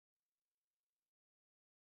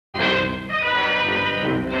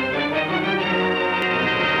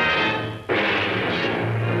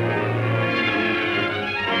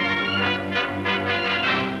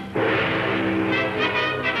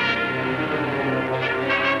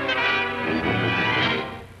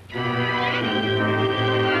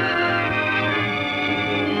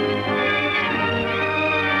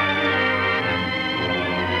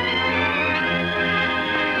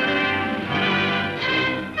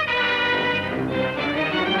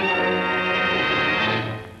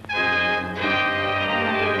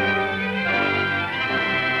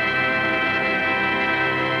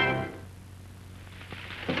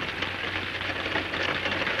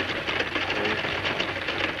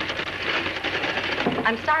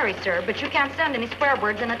I'm sorry, sir, but you can't send any swear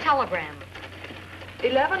words in a telegram.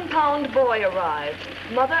 11-pound boy arrived.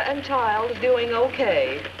 Mother and child doing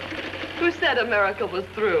okay. Who said America was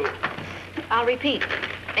through? I'll repeat.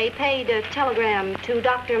 A paid telegram to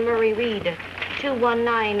Dr. Murray Reed,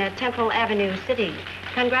 219 Temple Avenue, City.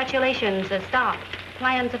 Congratulations, stop.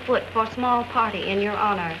 Plans afoot for small party in your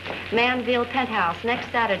honor. Manville Penthouse,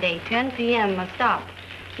 next Saturday, 10 p.m., stop.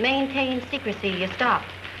 Maintain secrecy, stop.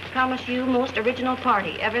 Promise you most original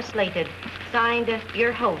party ever slated. Signed,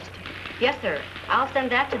 your host. Yes, sir. I'll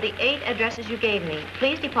send that to the 8 addresses you gave me.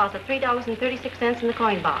 Please deposit $3.36 in the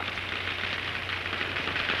coin box.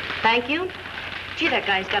 Thank you. Gee, that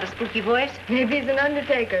guy's got a spooky voice. Maybe he's an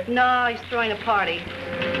undertaker. No, he's throwing a party.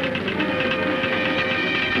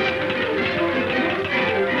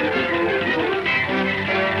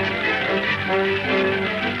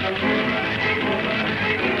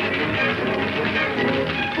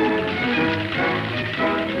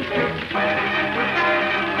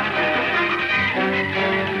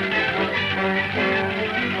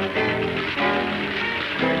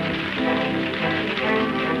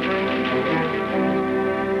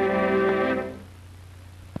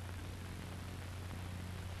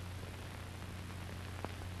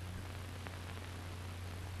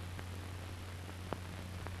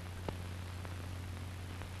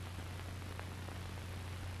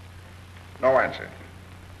 No answer.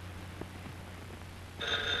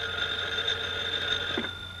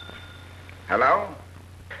 Hello?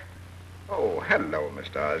 Oh, hello,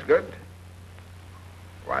 Mr. Osgood.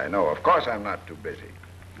 Why, no, of course I'm not too busy.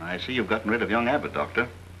 I see you've gotten rid of young Abbott, Doctor.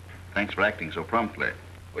 Thanks for acting so promptly.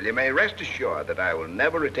 Well, you may rest assured that I will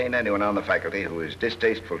never retain anyone on the faculty who is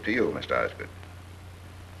distasteful to you, Mr. Osgood.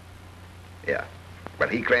 Yeah. Well,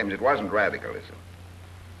 he claims it wasn't radicalism.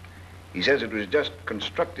 He says it was just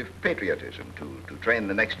constructive patriotism to train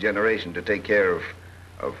the next generation to take care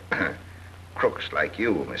of crooks like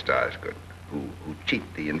you, Mr. Osgood, who cheat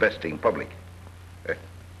the investing public.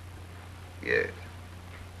 Yes.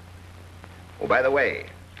 Oh, by the way,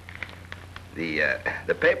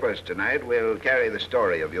 the papers tonight will carry the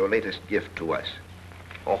story of your latest gift to us.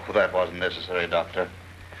 Oh, that wasn't necessary, Doctor.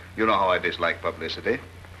 You know how I dislike publicity.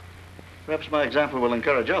 Perhaps my example will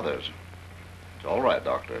encourage others. It's all right,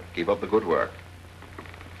 Doctor. Keep up the good work.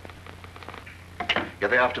 Get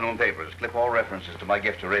the afternoon papers. Clip all references to my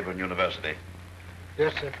gift to Rayburn University.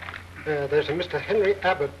 Yes, sir. There's a Mr. Henry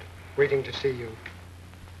Abbott waiting to see you.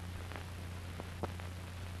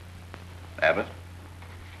 Abbott?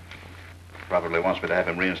 Probably wants me to have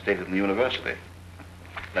him reinstated in the university.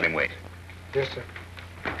 Let him wait. Yes, sir.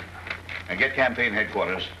 And get campaign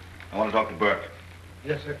headquarters. I want to talk to Burke.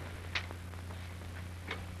 Yes, sir.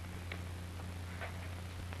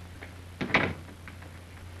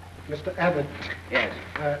 Mr. Abbott. Yes.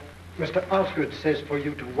 Mr. Osgood says for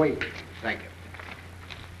you to wait. Thank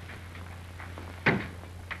you.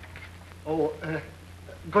 Oh,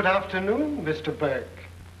 good afternoon, Mr. Burke.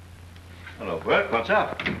 Hello, Burke. What's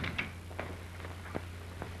up?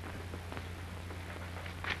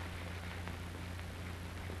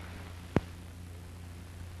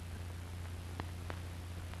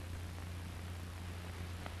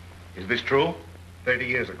 Is this true? 30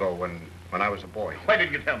 years ago, when I was a boy. Why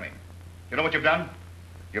didn't you tell me? You know what you've done?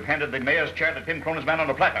 You've handed the mayor's chair to Tim Cronin's man on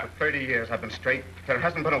a platter. For 30 years, I've been straight. There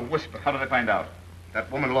hasn't been a whisper. How did they find out? That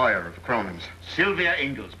woman lawyer of Cronin's. Sylvia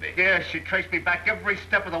Inglesby. Yes, she traced me back every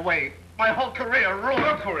step of the way. My whole career ruined.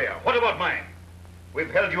 Your career? What about mine? We've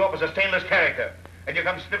held you up as a stainless character, and you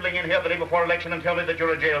come sniveling in here the day before election and tell me that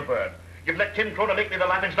you're a jailbird. You've let Tim Cronin make me the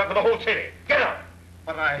laughingstock of the whole city. Get out!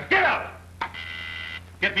 But I... Get out!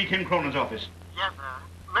 Get me Tim Cronin's office. Yes,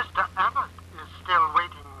 sir. Mr. Abbott is still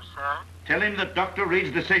waiting, sir. Tell him that Dr.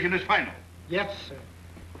 Reed's decision is final. Yes, sir.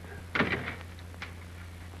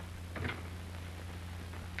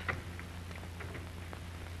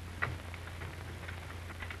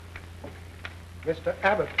 Mr.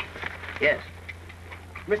 Abbott. Yes.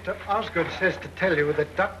 Mr. Osgood says to tell you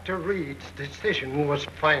that Dr. Reed's decision was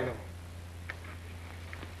final.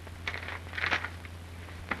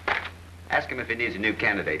 Ask him if he needs a new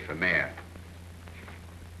candidate for mayor.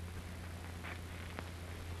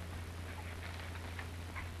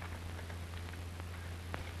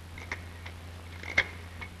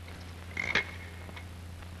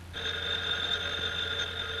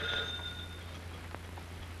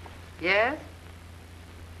 Yes?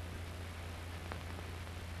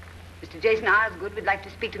 Mr. Jason Osgood would like to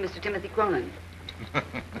speak to Mr. Timothy Cronin.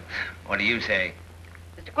 What do you say?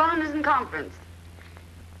 Mr. Cronin is in conference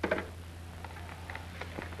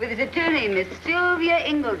with his attorney, Miss Sylvia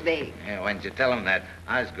Inglesby. Yeah, why didn't you tell him that?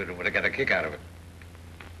 Osgood would have got a kick out of it.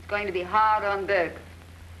 It's going to be hard on Burke.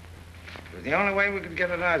 It was the only way we could get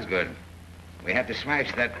at Osgood. We had to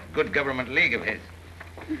smash that good government league of his.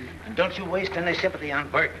 And don't you waste any sympathy on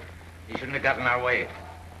Bert. He shouldn't have gotten our way.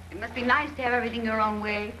 It must be nice to have everything your own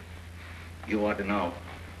way. You ought to know.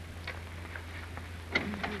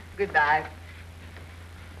 Goodbye.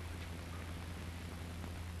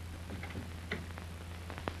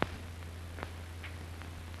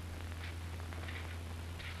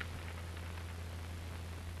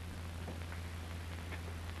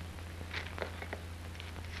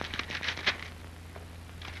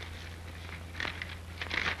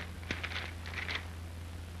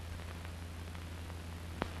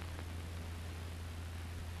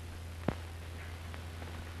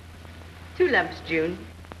 Two lumps, June.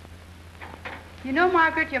 You know,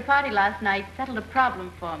 Margaret, your party last night settled a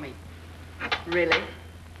problem for me. Really?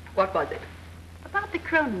 What was it? About the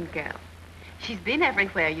Cronin girl. She's been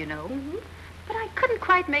everywhere, you know. But I couldn't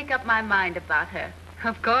quite make up my mind about her.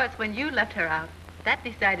 Of course, when you left her out, that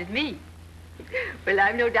decided me. Well,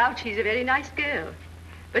 I've no doubt she's a very nice girl.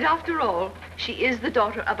 But after all, she is the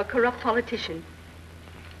daughter of a corrupt politician.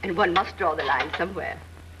 And one must draw the line somewhere.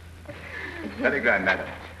 Telegram, madam.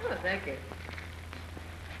 Oh, thank you.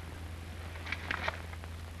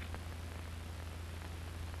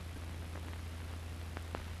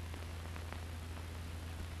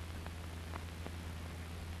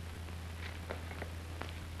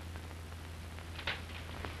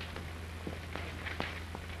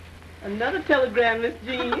 Another telegram, Miss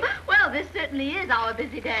Jean. Well, this certainly is our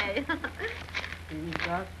busy day. In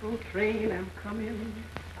gospel train I'm coming.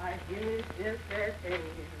 I hear it just as air.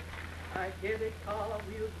 I hear the car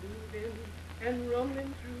wheels moving and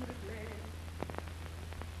rumbling through the land.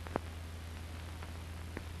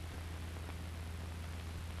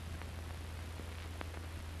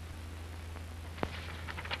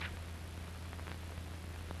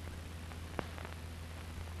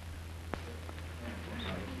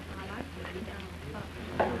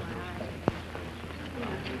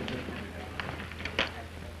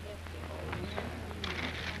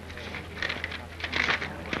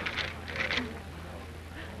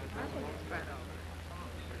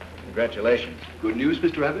 Congratulations. Good news,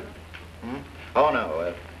 Mr. Abbott? Oh,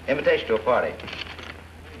 no. Invitation to a party.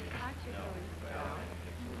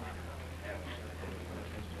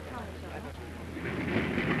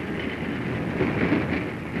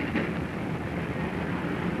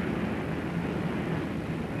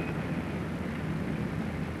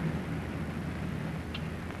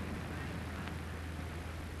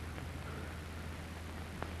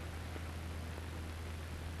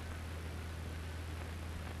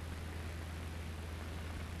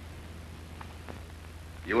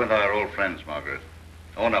 You and I are old friends, Margaret.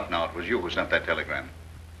 Own up now, it was you who sent that telegram.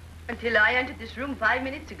 Until I entered this room 5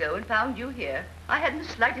 minutes ago and found you here, I hadn't the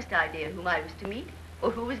slightest idea whom I was to meet or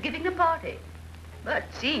who was giving the party. But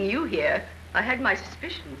seeing you here, I had my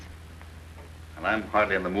suspicions. And I'm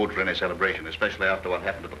hardly in the mood for any celebration, especially after what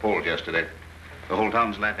happened at the polls yesterday. The whole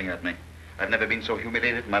town's laughing at me. I've never been so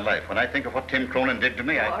humiliated in my life. When I think of what Tim Cronin did to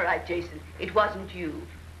me, All right, Jason, it wasn't you.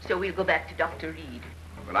 So we'll go back to Dr. Reed.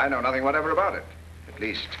 Well, I know nothing whatever about it. At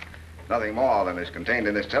least, nothing more than is contained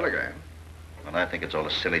in this telegram. Well, I think it's all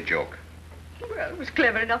a silly joke. Well, it was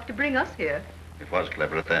clever enough to bring us here. It was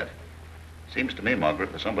clever at that. Seems to me,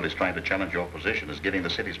 Margaret, that somebody's trying to challenge your position as giving the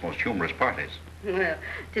city's most humorous parties. Well,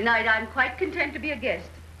 tonight I'm quite content to be a guest.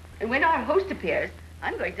 And when our host appears,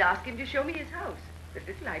 I'm going to ask him to show me his house. The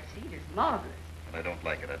little I've seen is marvelous. But I don't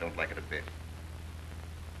like it. I don't like it a bit.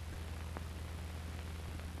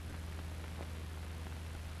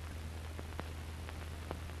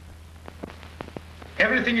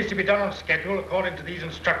 Everything is to be done on schedule according to these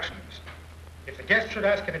instructions. If the guest should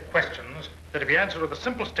ask any questions, they're to be answered with a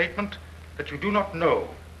simple statement that you do not know,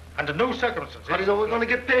 under no circumstances. How do you know we're going to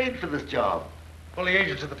get paid for this job? Well, the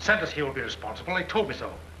agency that sent us here will be responsible. They told me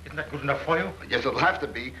so. Isn't that good enough for you? Yes, it'll have to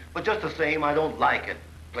be, but just the same, I don't like it.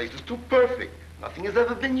 The place is too perfect. Nothing has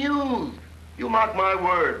ever been used. You mark my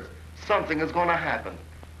words, something is going to happen.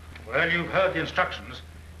 Well, you've heard the instructions.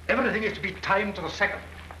 Everything is to be timed to the second.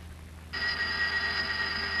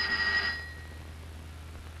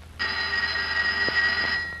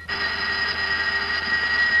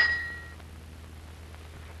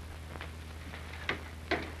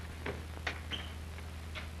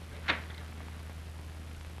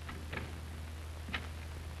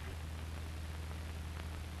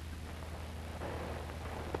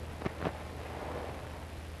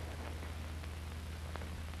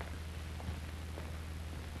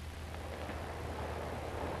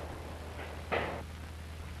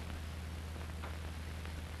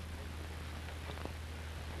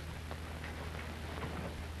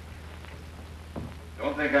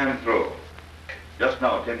 Don't think I'm through. Just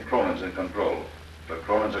now, Tim Cronin's in control. But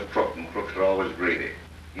Cronin's a crook, and crooks are always greedy.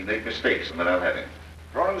 He'll make mistakes, and then I'll have him.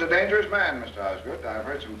 Cronin's a dangerous man, Mr. Osgood. I've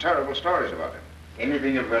heard some terrible stories about him.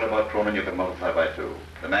 Anything you've heard about Cronin, you can multiply by 2.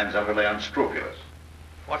 The man's utterly unscrupulous.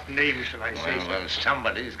 What name shall I say? Well,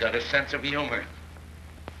 somebody's got a sense of humor.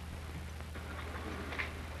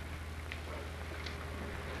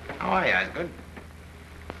 How are you, Osgood?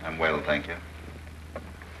 I'm well, thank you.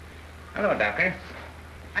 Hello, Doctor.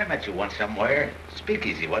 I met you once somewhere.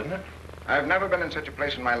 Speakeasy, wasn't it? I've never been in such a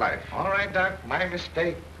place in my life. All right, Doc. My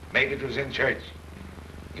mistake. Maybe it was in church.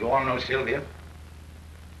 You all know Sylvia?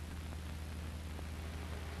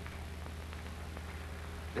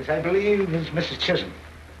 This, I believe, is Mrs. Chisholm.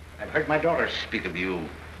 I've heard my daughter speak of you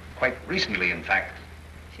quite recently, in fact.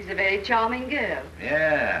 She's a very charming girl.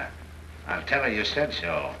 Yeah. I'll tell her you said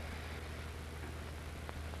so.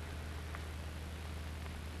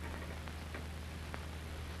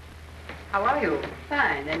 How are you?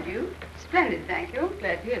 Fine, and you? Splendid, thank you.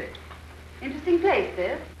 Glad to hear it. Interesting place,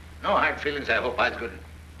 this. No hard feelings, I hope, Osgood.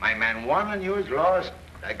 My man won and yours lost.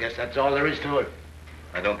 I guess that's all there is to it.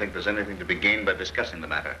 I don't think there's anything to be gained by discussing the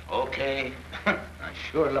matter. Okay. I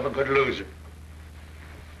sure love a good loser.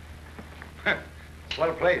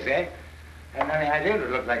 Swell place, eh? Hadn't any idea it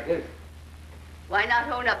would look like this. Why not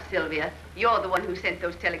own up, Sylvia? You're the one who sent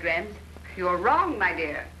those telegrams. You're wrong, my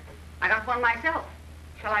dear. I got one myself.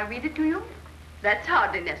 Shall I read it to you? That's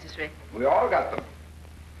hardly necessary. We all got them.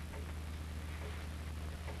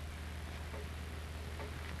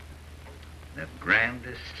 The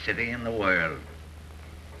grandest city in the world.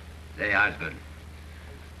 Say, Osgood,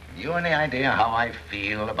 have you any idea how I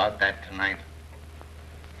feel about that tonight?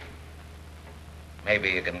 Maybe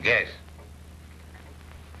you can guess.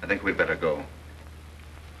 I think we'd better go.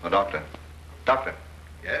 Oh, Doctor. Doctor.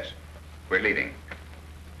 Yes? We're leaving.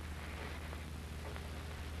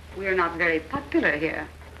 We're not very popular here.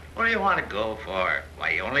 What do you want to go for? Why,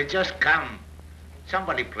 you only just come.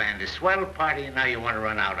 Somebody planned a swell party and now you want to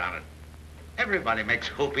run out on it. Everybody makes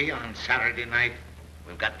whoopee on Saturday night.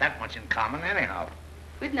 We've got that much in common anyhow.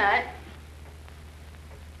 Good night.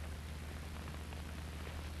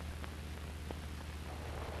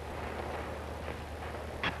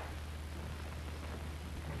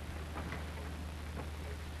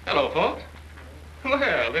 Hello, folks.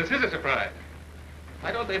 Well, this is a surprise.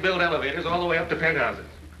 Why don't they build elevators all the way up to penthouses?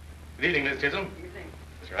 Good evening, Miss Chisholm. Good evening.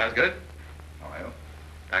 Mr. Osgood. How are you?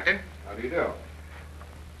 Doctor. How do you do?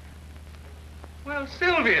 Well,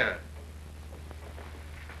 Sylvia.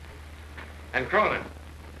 And Cronin.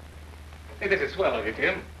 Hey, this is swell of you,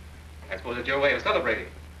 Tim. I suppose it's your way of celebrating.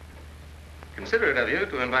 Considerate of you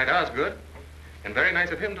to invite Osgood, and very nice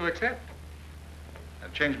of him to accept.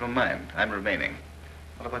 I've changed my mind. I'm remaining.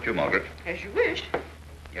 What about you, Margaret? As you wish.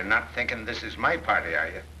 You're not thinking this is my party, are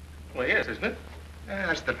you? Well, yes, isn't it? Yeah,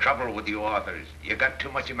 that's the trouble with you authors. You got too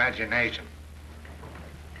much imagination.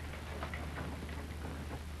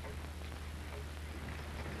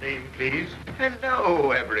 Name, please.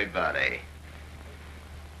 Hello, everybody.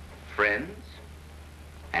 Friends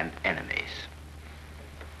and enemies.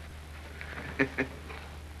 Oh,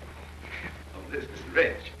 this is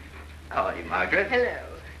Rich. How are you, Margaret?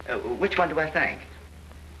 Hello. Which one do I thank?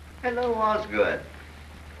 Hello, Osgood.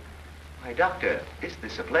 Why, Doctor, is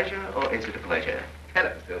this a pleasure or is it a pleasure?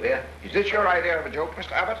 Hello, Sylvia. Is this your idea of a joke,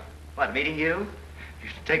 Mr. Abbott? What, meeting you? You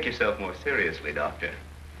should take yourself more seriously, Doctor.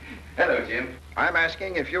 Hello, Jim. I'm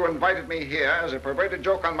asking if you invited me here as a perverted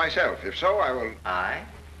joke on myself. If so, I will... I?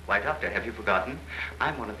 Why, Doctor, have you forgotten?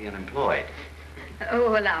 I'm one of the unemployed.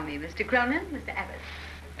 Oh, allow me, Mr. Cronin, Mr. Abbott.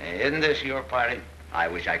 Isn't this your party? I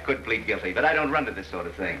wish I could plead guilty, but I don't run to this sort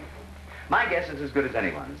of thing. My guess is as good as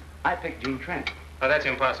anyone's. I picked Jean Trent. Oh, that's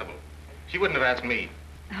impossible. She wouldn't have asked me.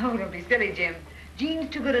 Oh, don't be silly, Jim. Jean's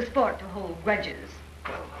too good a sport to hold grudges.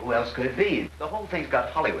 Well, who else could it be? The whole thing's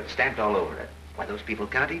got Hollywood stamped all over it. Why, those people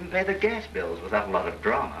can't even pay their gas bills without a lot of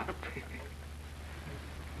drama.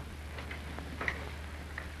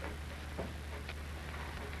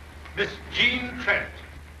 Miss Jean Trent.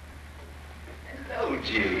 Hello,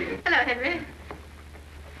 Jean. Hello, Henry.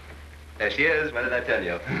 There she is. What did I tell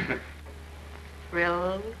you?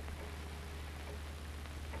 Thrilled.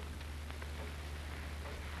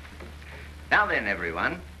 Now then,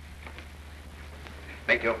 everyone.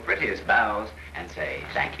 Make your prettiest bows and say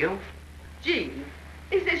thank you. Jean,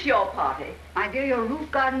 is this your party? My dear, your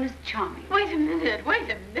roof garden is charming. Wait a minute, wait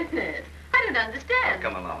a minute. I don't understand. Oh,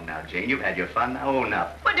 come along now, Jane. You've had your fun. Now own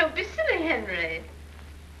up. Well, don't be silly, Henry.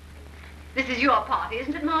 This is your party,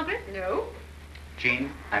 isn't it, Margaret? No.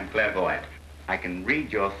 Jean, I'm clairvoyant. I can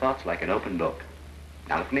read your thoughts like an open book.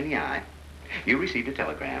 Now look me in the eye You received a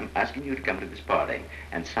telegram asking you to come to this party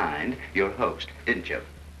and signed your host, didn't you?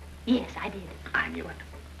 Yes, I did. I knew it.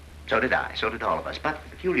 So did I. So did all of us. But the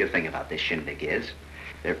peculiar thing about this shindig is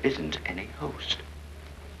there isn't any host.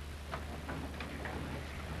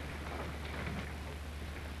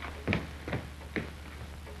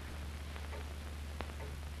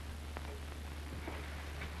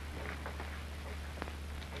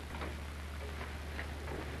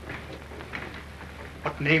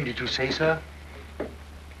 What name did you say, sir?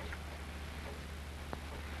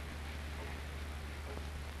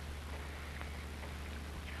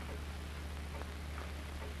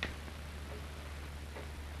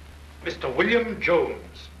 Mr. William Jones.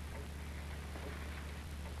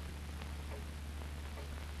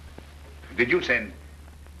 Did you send?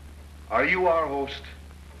 Are you our host?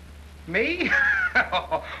 Me?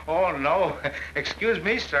 Oh, no. Excuse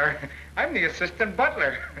me, sir. I'm the assistant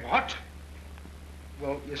butler. What?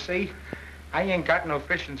 Well, you see, I ain't got no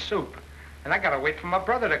fish and soup. And I gotta wait for my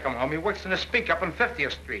brother to come home. He works in a speak up on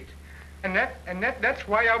 50th Street. And that's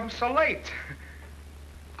why I'm so late.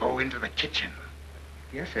 Go into the kitchen.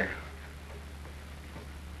 Yes, sir.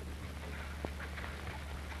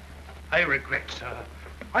 I regret, sir.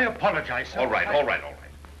 I apologize, sir. All right.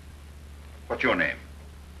 What's your name?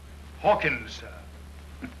 Hawkins,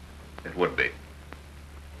 sir. It would be.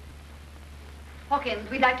 Hawkins,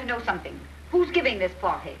 we'd like to know something. Who's giving this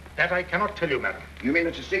party? That I cannot tell you, madam. You mean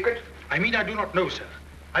it's a secret? I mean I do not know, sir.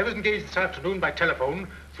 I was engaged this afternoon by telephone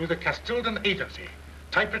through the Castildan agency.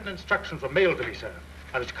 Typewritten instructions were mailed to me, sir.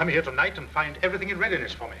 I was to come here tonight and find everything in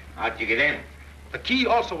readiness for me. How'd you get in? The key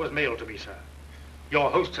also was mailed to me, sir. Your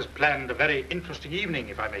host has planned a very interesting evening,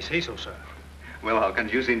 if I may say so, sir. Well,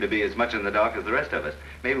 Hawkins, you seem to be as much in the dark as the rest of us.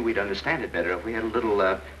 Maybe we'd understand it better if we had a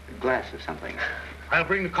little glass of something. I'll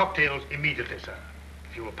bring the cocktails immediately, sir.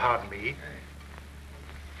 If you will pardon me.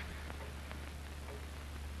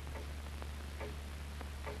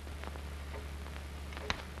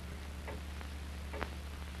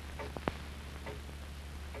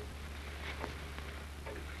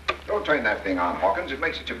 Don't turn that thing on, Hawkins. It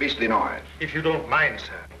makes such a beastly noise. If you don't mind,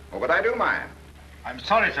 sir. Oh, but I do mind. I'm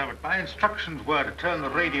sorry, sir, but my instructions were to turn the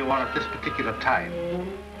radio on at this particular time.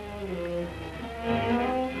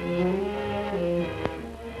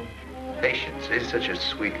 Patience is such a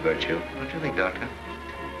sweet virtue. Don't you think, Doctor?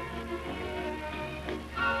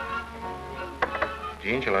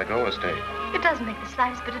 Jean, shall I go or stay? It doesn't make the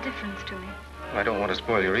slightest bit of difference to me. I don't want to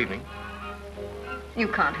spoil your evening. You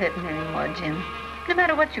can't hurt me anymore, Jim. No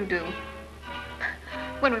matter what you do.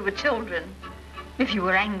 When we were children, if you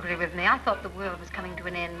were angry with me, I thought the world was coming to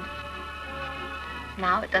an end.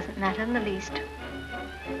 Now it doesn't matter in the least.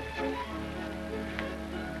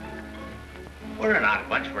 We're an odd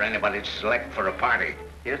bunch for anybody to select for a party.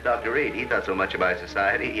 Here's Dr. Reed. He thought so much about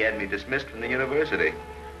society, he had me dismissed from the university.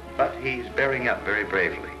 But he's bearing up very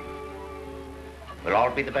bravely. We'll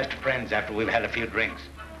all be the best of friends after we've had a few drinks.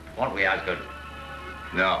 Won't we, Osgood?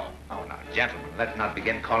 No. Oh, now, gentlemen, let's not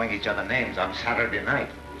begin calling each other names on Saturday night.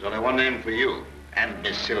 There's only one name for you, and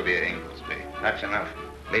Miss Sylvia Inglesby. That's enough.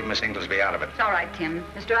 Leave Miss Inglesby out of it. It's all right, Tim.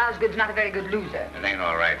 Mr. Osgood's not a very good loser. It ain't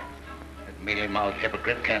all right. That mealy-mouthed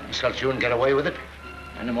hypocrite can't insult you and get away with it.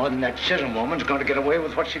 Any more than that Chisholm woman's going to get away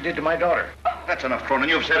with what she did to my daughter. That's enough, Cronin.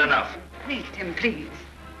 You've said enough. Please, Tim, please.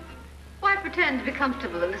 why pretend to be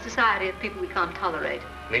comfortable in the society of people we can't tolerate?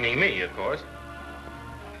 Meaning me, of course.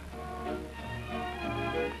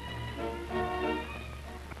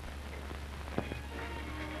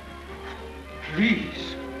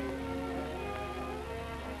 Please.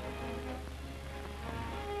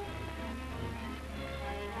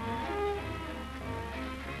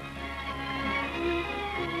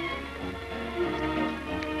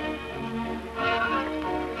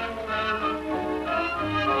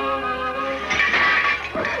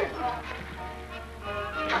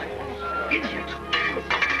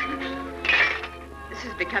 This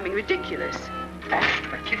is becoming ridiculous.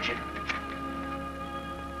 The kitchen.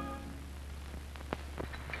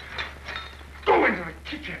 Go into the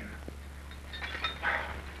kitchen.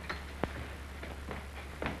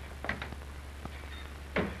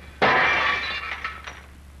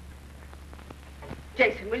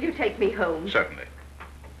 Jason, will you take me home? Certainly.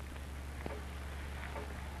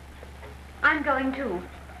 I'm going too.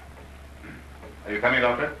 Are you coming,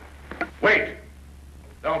 Doctor? Wait!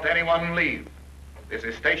 Don't anyone leave. This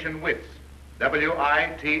is Station WITS,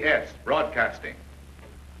 W-I-T-S, broadcasting.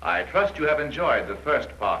 I trust you have enjoyed the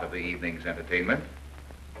first part of the evening's entertainment.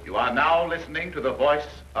 You are now listening to the voice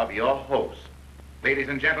of your host. Ladies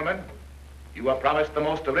and gentlemen, you were promised the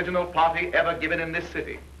most original party ever given in this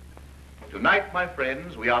city. Tonight, my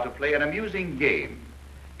friends, we are to play an amusing game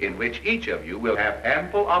in which each of you will have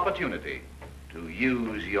ample opportunity to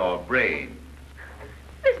use your brain.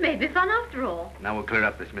 This may be fun after all. Now we'll clear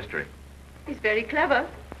up this mystery. He's very clever,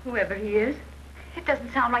 whoever he is. It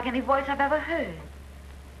doesn't sound like any voice I've ever heard.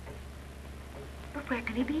 But where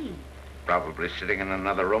can he be? Probably sitting in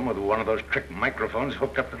another room with one of those trick microphones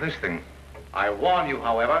hooked up to this thing. I warn you,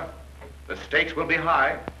 however, the stakes will be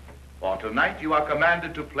high, for tonight you are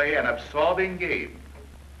commanded to play an absorbing game,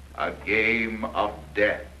 a game of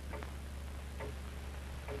death.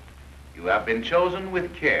 You have been chosen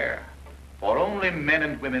with care, for only men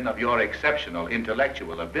and women of your exceptional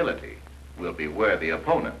intellectual ability will be worthy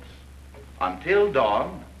opponents. Until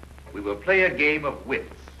dawn, we will play a game of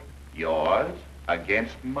wits, yours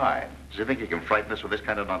against mine. Do you think you can frighten us with this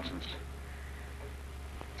kind of nonsense?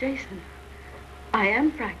 Jason, I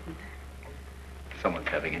am frightened. Someone's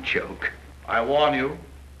having a joke. I warn you,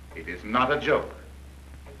 it is not a joke.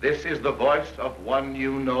 This is the voice of one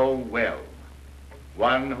you know well.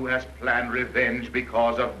 One who has planned revenge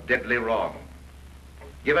because of deadly wrong.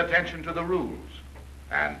 Give attention to the rules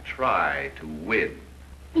and try to win.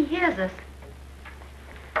 He hears us.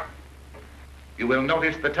 You will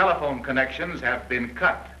notice the telephone connections have been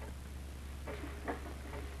cut.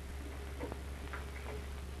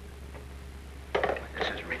 This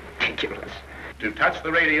is ridiculous. To touch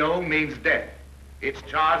the radio means death. It's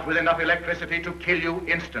charged with enough electricity to kill you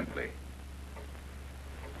instantly.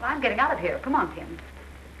 Well, I'm getting out of here. Come on, Tim.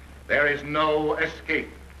 There is no escape.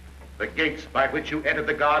 The gates by which you entered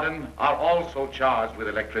the garden are also charged with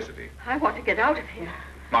electricity. I want to get out of here.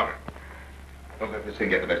 Margaret, don't let this thing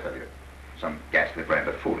get the best of you. Some ghastly brand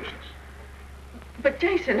of foolishness. But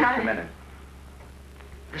Jason, Just a minute.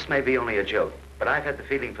 This may be only a joke, but I've had the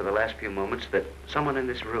feeling for the last few moments that someone in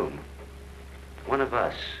this room, one of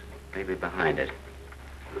us, may be behind it.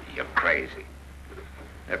 You're crazy.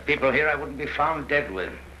 There are people here I wouldn't be found dead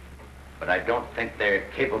with. But I don't think they're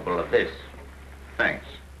capable of this. Thanks.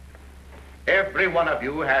 Every one of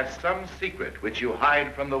you has some secret which you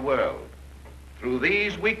hide from the world. Through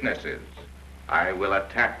these weaknesses, I will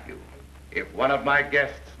attack you. If one of my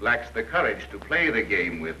guests lacks the courage to play the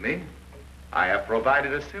game with me, I have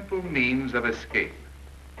provided a simple means of escape.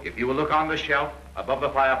 If you will look on the shelf above the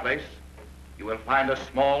fireplace, you will find a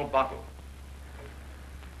small bottle.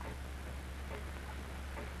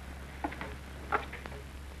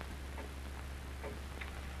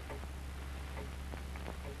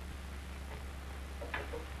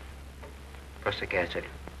 Prussic acid.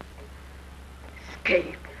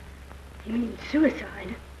 Escape? You mean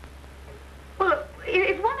suicide? Well,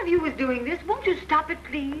 if one of you was doing this, won't you stop it,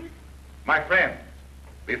 please? My friends,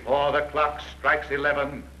 before the clock strikes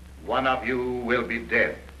 11, one of you will be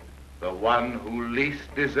dead. The one who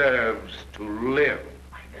least deserves to live.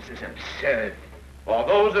 This is absurd. For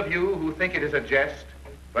those of you who think it is a jest,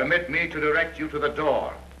 permit me to direct you to the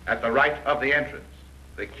door at the right of the entrance.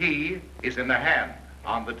 The key is in the hand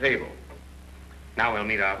on the table. Now we'll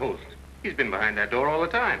meet our host. He's been behind that door all the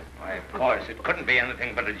time. Why, of course, it couldn't be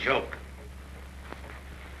anything but a joke.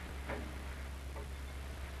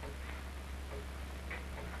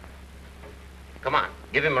 Come on,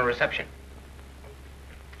 give him a reception.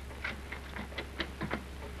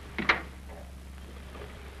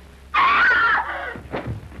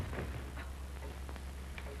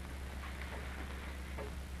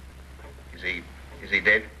 Is he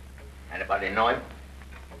dead? Anybody know him?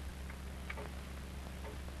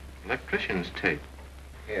 Electrician's tape.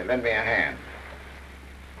 Here, lend me a hand.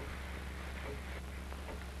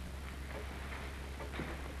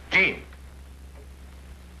 Gene.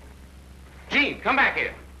 Gene, come back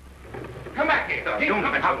here. Come back here. Gene, don't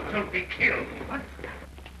come mess out. with Don't be killed. What?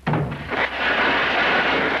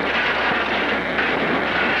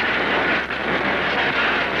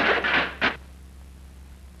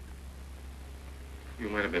 You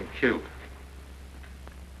might have been killed.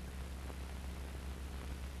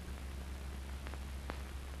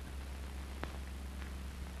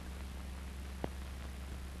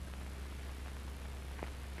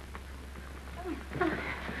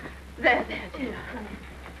 There, dear.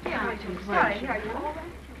 Sorry, are you all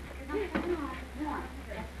right?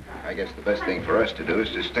 I guess the best thing for us to do is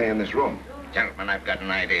to stay in this room. Gentlemen, I've got an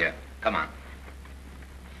idea. Come on.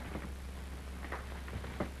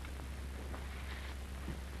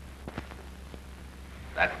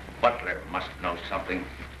 That butler must know something.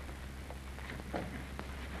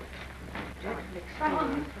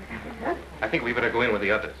 I think we better go in with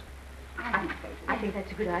the others. I think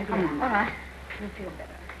that's a good idea. Come on. All right. You'll feel better.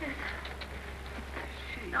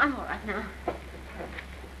 I'm all right now.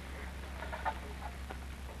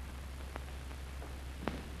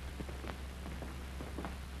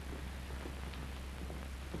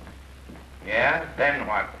 Yeah? Then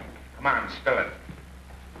what? Come on, spill it.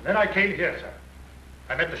 Then I came here, sir.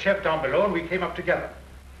 I met the chef down below and we came up together.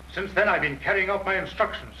 Since then, I've been carrying out my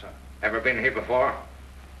instructions, sir. Ever been here before?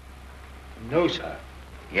 No, sir.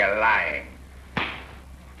 You're lying.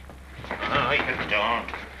 No, you don't.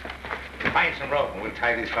 Find some rope and we'll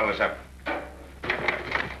tie these fellas up.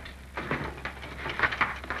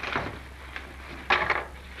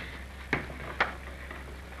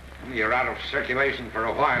 You're out of circulation for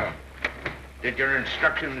a while. Did your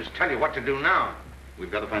instructions tell you what to do now?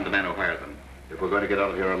 We've got to find the man who hired them. If we're going to get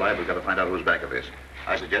out of here alive, we've got to find out who's back of this.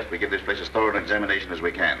 I suggest we give this place as thorough an examination as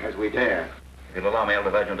we can. As we dare. If you'll allow me, I'll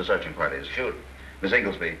divide you into searching parties. Shoot. Miss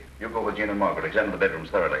Inglesby, you go with Jean and Margaret. Examine the bedrooms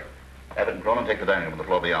thoroughly. Abbott and Cronin take the dining room and the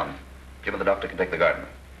floor beyond. Jim and the doctor can take the garden.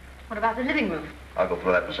 What about the living room? I'll go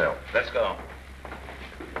through that myself. Let's go.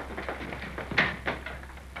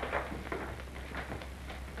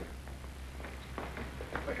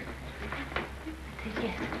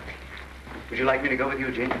 Yes. Would you like me to go with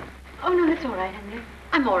you, Jean? Oh, no, it's all right, Henry.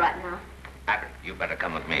 I'm all right now. Abbott, you better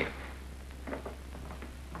come with me.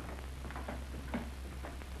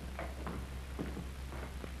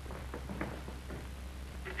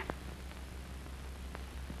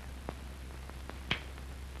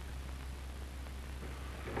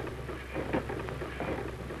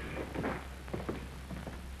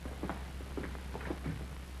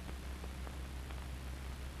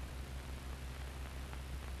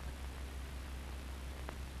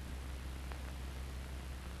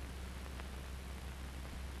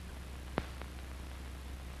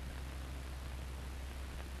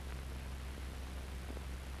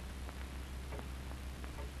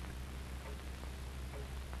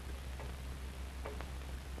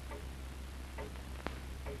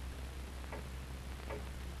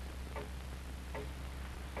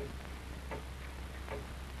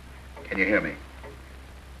 Can you hear me?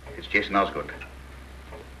 It's Jason Osgood.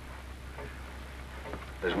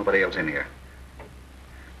 There's nobody else in here.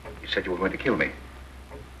 You said you were going to kill me.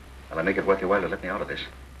 Well, I make it worth your while to let me out of this.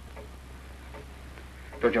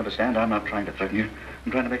 Don't you understand? I'm not trying to threaten you.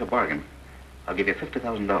 I'm trying to make a bargain. I'll give you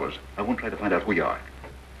 $50,000. I won't try to find out who you are.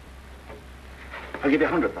 I'll give you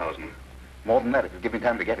 $100,000. More than that if you give me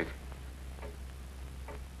time to get it.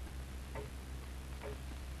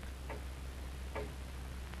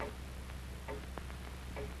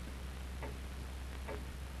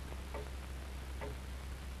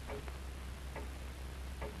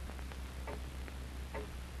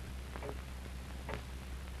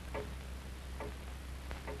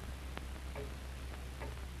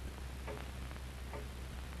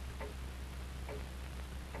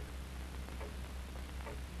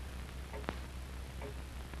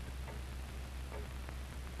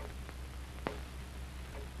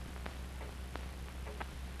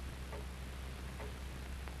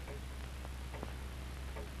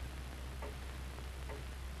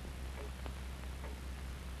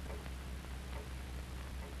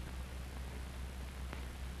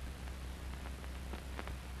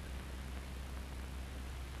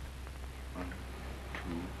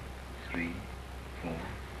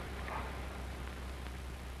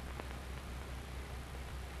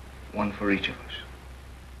 One for each of us.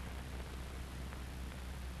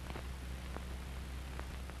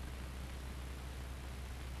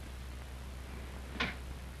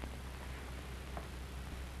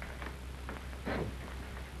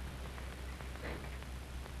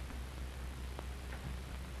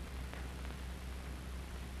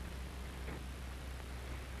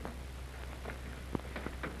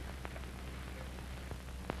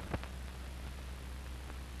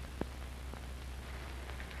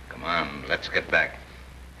 Come on, let's get back.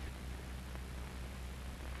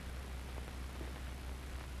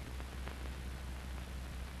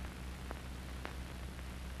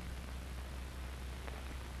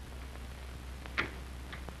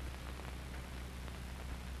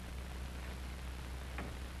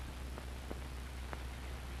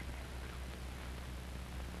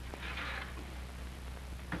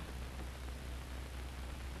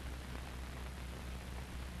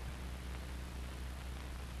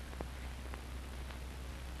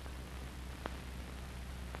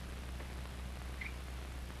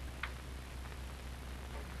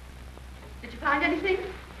 Did you find anything?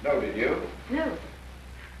 No, did you? No.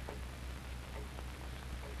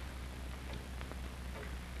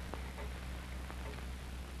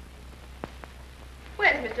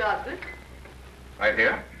 Where's Mr. Osgood? Right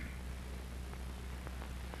here?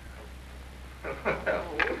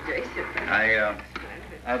 Oh, Jason.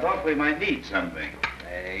 I thought we might need something.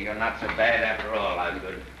 You're not so bad after all,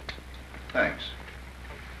 Osgood. Thanks.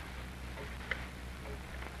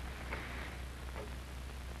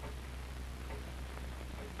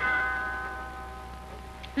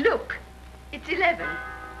 Look, it's 11.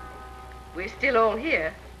 We're still all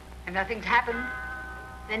here. And nothing's happened?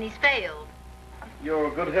 Then he's failed. Your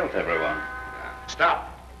good health, everyone.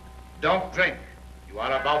 Stop. Don't drink. You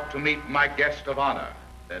are about to meet my guest of honor,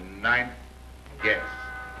 the 9th guest.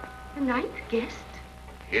 The 9th guest?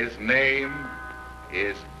 His name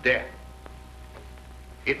is Death.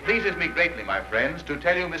 It pleases me greatly, my friends, to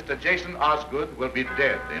tell you Mr. Jason Osgood will be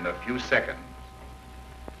dead in a few seconds.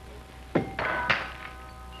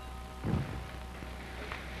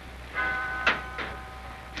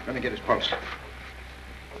 Let me get his pulse.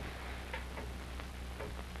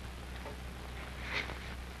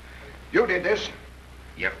 You did this.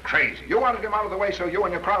 You're crazy. You wanted him out of the way so you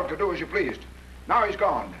and your crowd could do as you pleased. Now he's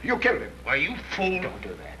gone. You killed him. Why, you fool. Don't do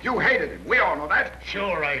that. You hated him. We all know that.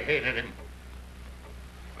 Sure, I hated him.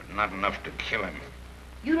 But not enough to kill him.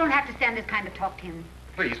 You don't have to stand this kind of talk to him.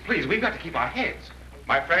 Please, please, we've got to keep our heads.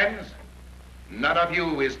 My friends, none of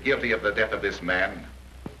you is guilty of the death of this man.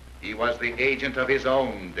 He was the agent of his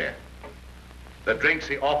own death. The drinks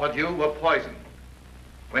he offered you were poisoned.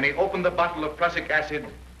 When he opened the bottle of prussic acid,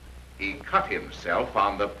 he cut himself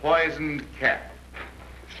on the poisoned cap.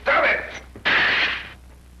 Stop it!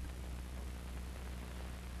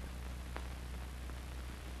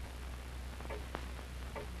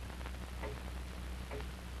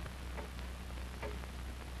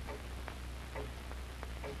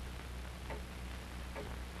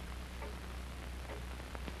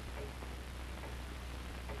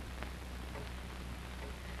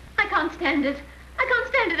 I can't stand it. I can't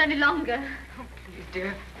stand it any longer. Oh, please,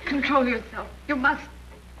 dear. Control yourself. You must.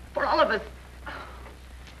 For all of us.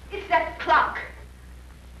 It's that clock.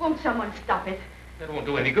 Won't someone stop it? That won't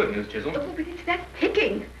do any good, Miss Chisholm. Oh, but it's that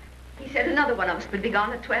picking. He said another one of us would be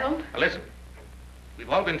gone at 12. Now, listen. We've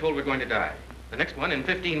all been told we're going to die. The next one in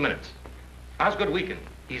 15 minutes. Osgood weakened.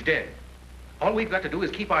 He's dead. All we've got to do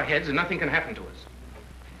is keep our heads and nothing can happen to us.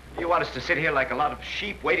 You want us to sit here like a lot of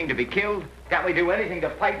sheep waiting to be killed? Can't we do anything to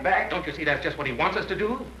fight back? Don't you see that's just what he wants us to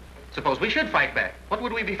do? Suppose we should fight back. What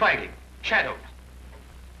would we be fighting? Shadows.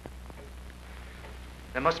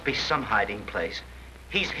 There must be some hiding place.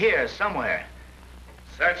 He's here somewhere.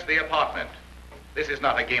 Search the apartment. This is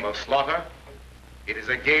not a game of slaughter. It is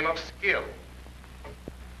a game of skill.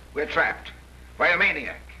 We're trapped by a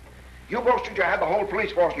maniac. You boasted you had the whole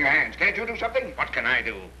police force in your hands. Can't you do something? What can I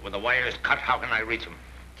do? With the wires cut, how can I reach him?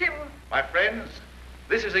 Tim. My friends,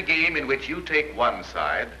 this is a game in which you take one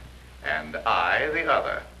side and I the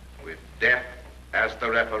other, with death as the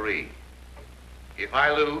referee. If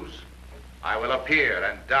I lose, I will appear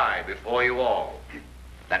and die before you all.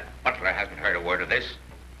 That butler hasn't heard a word of this.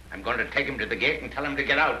 I'm going to take him to the gate and tell him to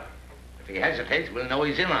get out. If he hesitates, we'll know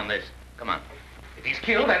he's in on this. Come on. If he's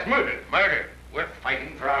killed, that's murder. Murder. We're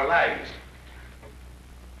fighting for our lives.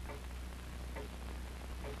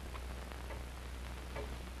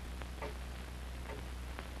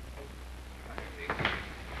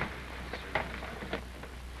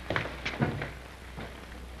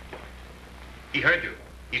 He heard you.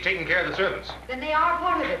 He's taking care of the servants. Then they are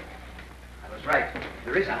part of it. I was right.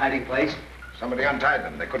 There is a hiding place. Somebody untied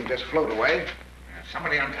them. They couldn't just float away.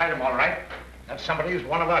 Somebody untied him, all right. That somebody is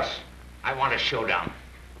one of us. I want a showdown.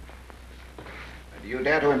 Do you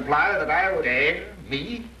dare to imply that I would... Dare?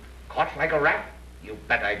 Me? Caught like a rat? You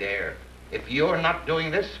bet I dare. If you're not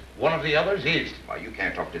doing this, one of the others is. Why, you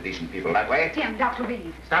can't talk to decent people that way. Tim, Dr.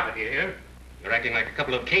 Reed. Stop it, you hear? You're acting like a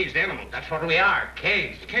couple of caged animals. That's what we are,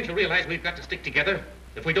 caged. Can't you realize we've got to stick together?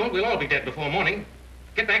 If we don't, we'll all be dead before morning.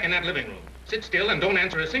 Get back in that living room. Sit still and don't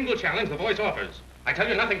answer a single challenge the voice offers. I tell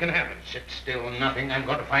you, nothing can happen. Sit still, nothing. I'm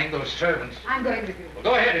going to find those servants. I'm going with you. Well,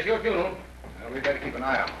 go ahead. It's your funeral. Well, we better keep an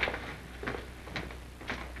eye out.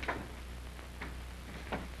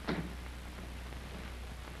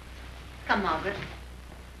 Come, Margaret.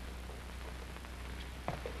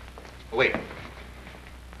 Wait.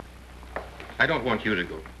 I don't want you to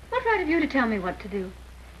go. What right have you to tell me what to do?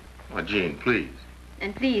 Oh, Jane, please.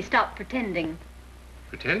 And please stop pretending.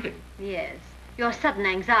 Pretending? Yes. Your sudden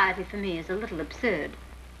anxiety for me is a little absurd.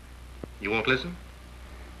 You won't listen?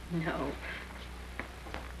 No.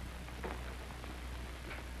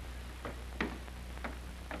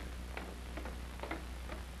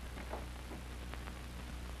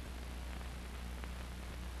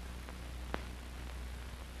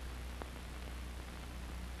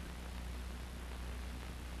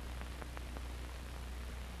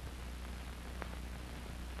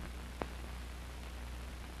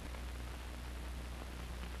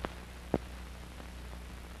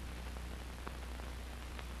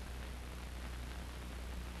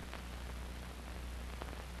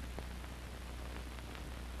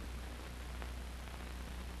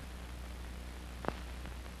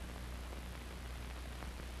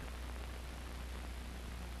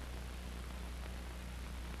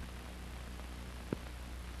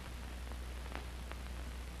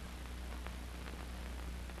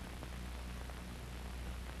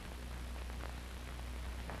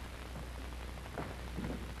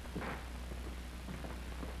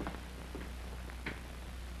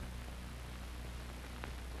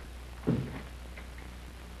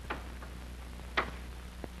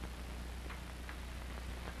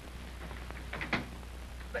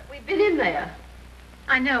 We've been in there.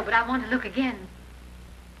 I know, but I want to look again.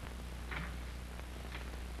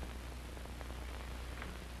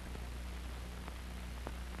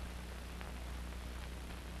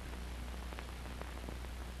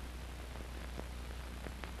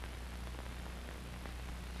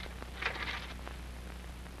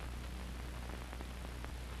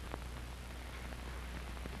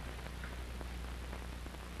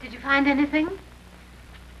 Did you find anything?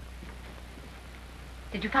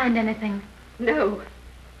 Did you find anything? No.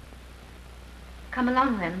 Come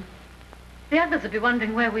along, then. The others will be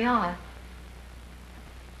wondering where we are.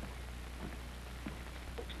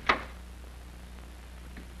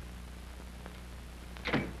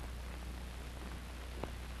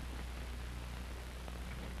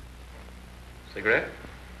 Cigarette?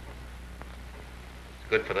 It's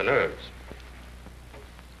good for the nerves.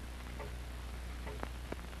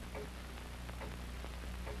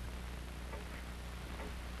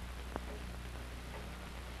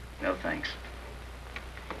 No, thanks.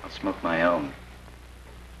 I'll smoke my own.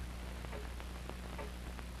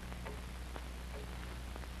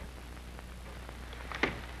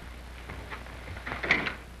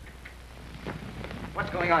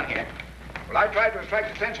 What's going on here? Well, I tried to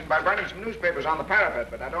attract attention by burning some newspapers on the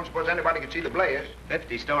parapet, but I don't suppose anybody could see the blaze.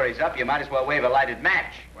 50 stories up, you might as well wave a lighted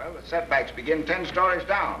match. Well, the setbacks begin 10 stories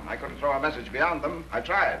down. I couldn't throw a message beyond them. I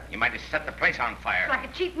tried. You might have set the place on fire. It's like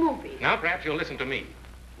a cheap movie. Now, perhaps you'll listen to me.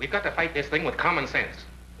 We've got to fight this thing with common sense.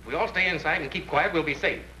 If we all stay inside and keep quiet, we'll be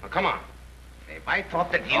safe. Now, come on. If I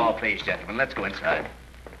thought that you... Oh, please, gentlemen, let's go inside.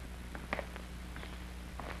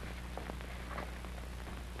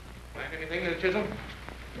 Find anything, Miss Chisholm?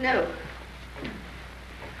 No.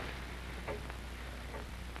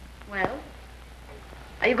 Well,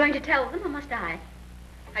 are you going to tell them, or must I?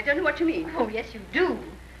 I don't know what you mean. Oh, yes, you do.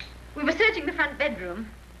 We were searching the front bedroom.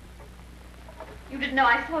 You didn't know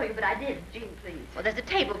I saw you, but I did. Jean, please. Well, there's a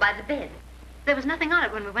table by the bed. There was nothing on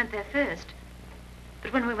it when we went there first.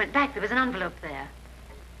 But when we went back, there was an envelope there.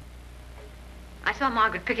 I saw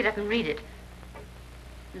Margaret pick it up and read it.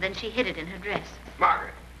 And then she hid it in her dress.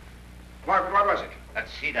 Margaret. Margaret, what was it?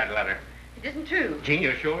 Let's see that letter. It isn't true. Jean,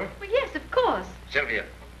 you're sure? Well, yes, of course. Sylvia,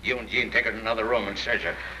 you and Jean take her to another room and search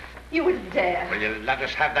her. You wouldn't dare. Will you let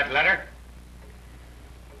us have that letter?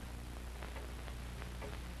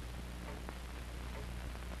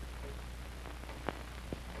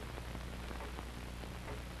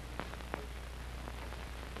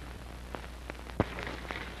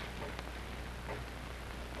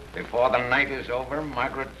 Before the night is over,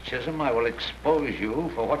 Margaret Chisholm, I will expose you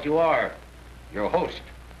for what you are, your host.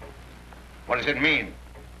 What does it mean?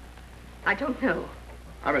 I don't know.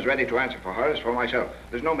 I'm as ready to answer for her as for myself.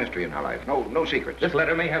 There's no mystery in her life, no secrets. This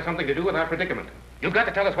letter may have something to do with our predicament. You've got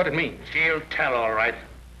to tell us what it means. She'll tell, all right.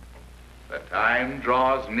 The time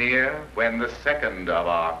draws near when the second of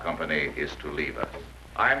our company is to leave us.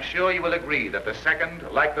 I'm sure you will agree that the second,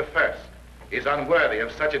 like the first, is unworthy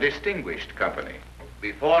of such a distinguished company.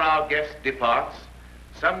 Before our guest departs,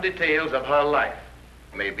 some details of her life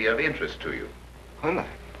may be of interest to you. Her life?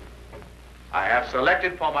 I have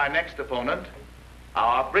selected for my next opponent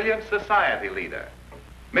our brilliant society leader,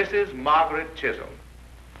 Mrs. Margaret Chisholm.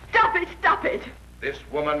 Stop it, stop it. This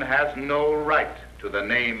woman has no right to the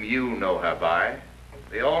name you know her by.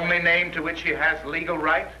 The only name to which she has legal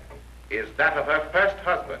right is that of her first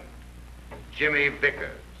husband, Jimmy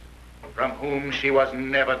Vickers, from whom she was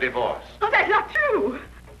never divorced. Oh, that's not true.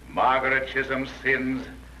 Margaret Chisholm's sins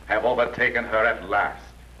have overtaken her at last.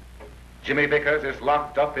 Jimmy Vickers is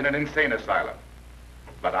locked up in an insane asylum.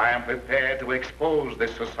 But I am prepared to expose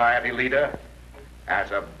this society leader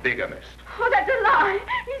as a bigamist. Oh, that's a lie.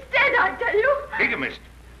 He's dead, I tell you. Bigamist?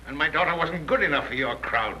 And my daughter wasn't good enough for your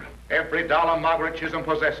crowd. Every dollar Margaret Chisholm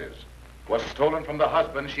possesses was stolen from the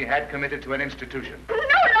husband she had committed to an institution. No,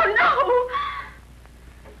 no, no.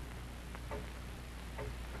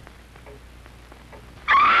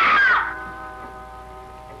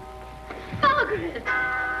 Margaret.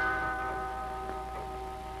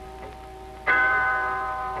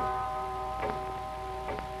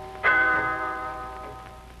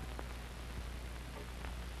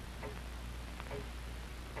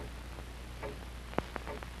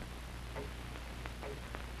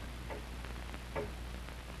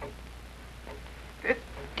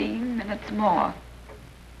 15 minutes more.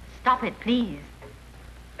 Stop it, please.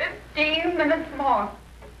 15 minutes more.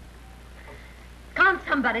 Can't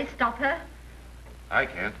somebody stop her? I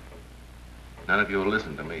can't. None of you will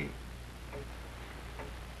listen to me.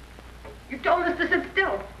 You told us to sit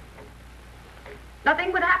still.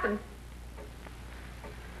 Nothing would happen.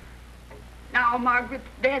 Now Margaret's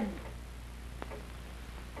dead.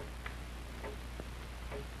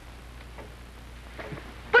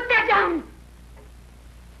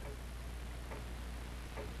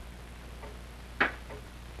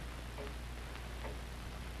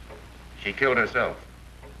 She killed herself.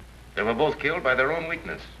 They were both killed by their own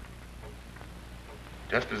weakness.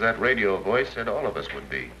 Just as that radio voice said all of us would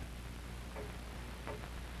be.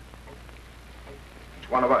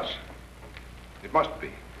 It's one of us. It must be.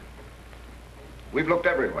 We've looked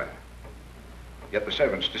everywhere. Yet the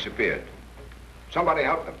servants disappeared. Somebody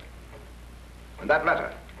helped them. And that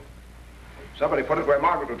letter. Somebody put it where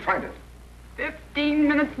Margaret would find it. 15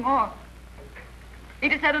 minutes more.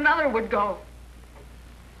 He'd have said another would go.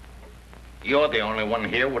 You're the only one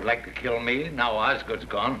here would like to kill me. Now Osgood's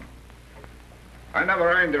gone. I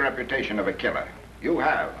never earned the reputation of a killer. You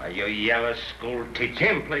have. You yellow school teacher.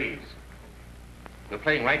 Jim, please. We're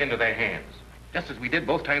playing right into their hands, just as we did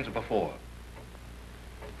both times before.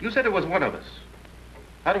 You said it was one of us.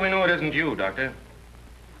 How do we know it isn't you, Doctor?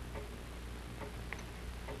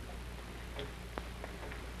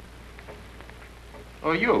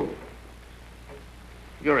 Oh, you.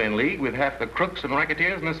 You're in league with half the crooks and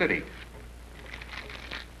racketeers in the city.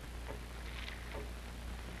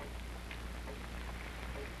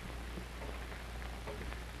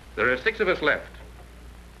 There are 6 of us left.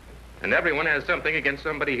 And everyone has something against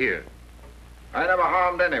somebody here. I never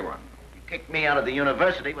harmed anyone. You kicked me out of the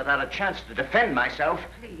university without a chance to defend myself.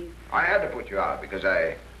 Please. I had to put you out because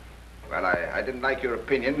I didn't like your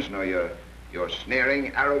opinions nor your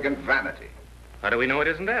sneering, arrogant vanity. How do we know it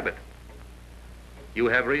isn't Abbott? You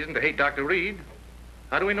have reason to hate Dr. Reed.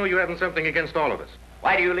 How do we know you haven't something against all of us?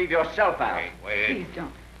 Why do you leave yourself out? Wait. Please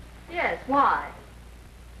don't. Yes, why?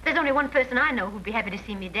 There's only one person I know who'd be happy to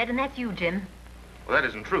see me dead, and that's you, Jim. Well, that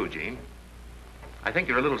isn't true, Jean. I think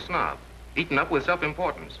you're a little snob, eaten up with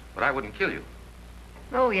self-importance, but I wouldn't kill you.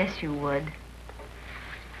 Oh, yes, you would.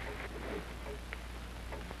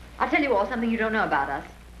 I'll tell you all something you don't know about us.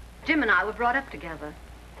 Jim and I were brought up together.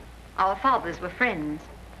 Our fathers were friends.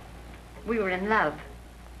 We were in love.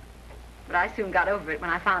 But I soon got over it when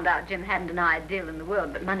I found out Jim hadn't an ideal in the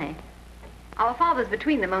world but money. Our fathers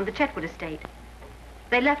between them owned the Chetwood estate.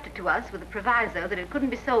 They left it to us with a proviso that it couldn't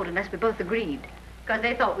be sold unless we both agreed, because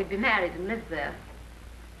they thought we'd be married and live there.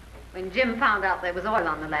 When Jim found out there was oil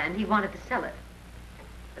on the land, he wanted to sell it.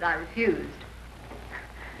 But I refused.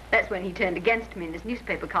 That's when he turned against me in his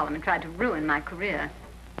newspaper column and tried to ruin my career.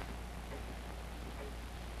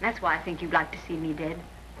 That's why I think you'd like to see me dead.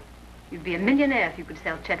 You'd be a millionaire if you could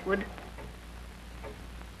sell Chetwood.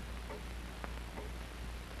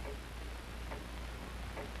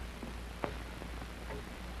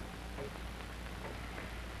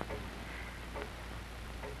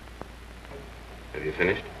 Have you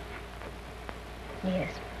finished?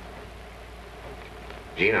 Yes.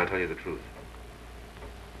 Jean, I'll tell you the truth.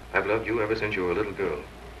 I've loved you ever since you were a little girl.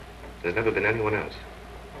 There's never been anyone else.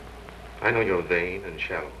 I know you're vain and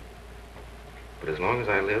shallow. But as long as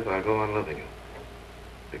I live, I'll go on loving you.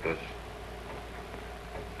 Because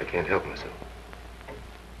I can't help myself.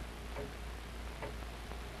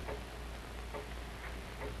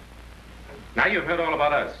 Now you've heard all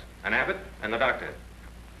about us, and Abbott, and the doctor.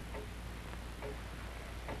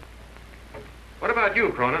 What about you,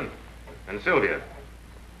 Cronin, and Sylvia?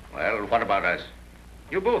 Well, what about us?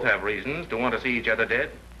 You both have reasons to want to see each other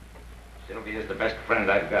dead. Sylvia's the best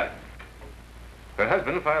friend I've got. Her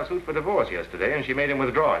husband filed suit for divorce yesterday, and she made him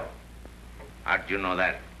withdraw it. How'd you know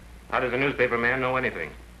that? How does a newspaper man know anything?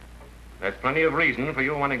 That's plenty of reason for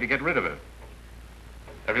you wanting to get rid of her.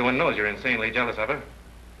 Everyone knows you're insanely jealous of her.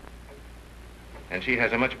 And she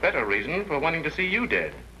has a much better reason for wanting to see you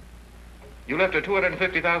dead. You left her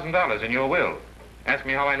 $250,000 in your will. Ask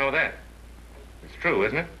me how I know that. It's true,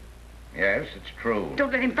 isn't it? Yes, it's true.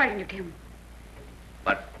 Don't let him frighten you, Kim.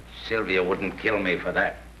 But Sylvia wouldn't kill me for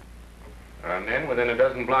that. There are men within a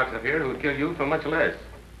dozen blocks of here who would kill you for much less.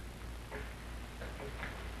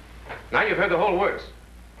 Now you've heard the whole works.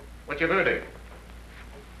 What's your verdict?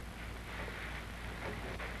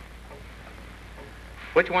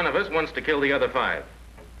 Which one of us wants to kill the other 5?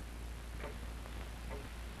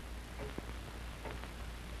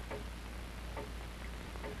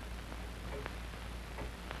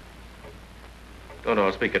 Don't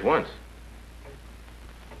all speak at once.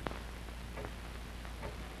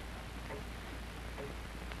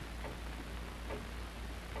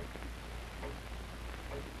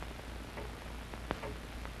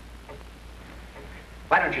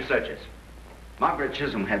 Why don't you search us? Margaret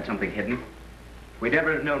Chisholm had something hidden. We'd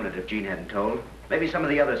never have known it if Gene hadn't told. Maybe some of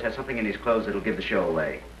the others have something in his clothes that'll give the show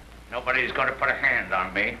away. Nobody's going to put a hand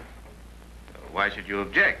on me. Why should you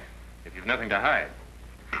object if you've nothing to hide?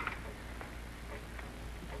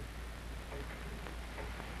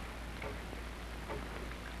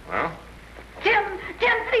 Well? Jim,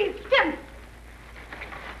 please, Jim.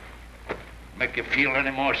 Make you feel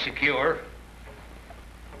any more secure?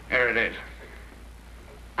 Here it is.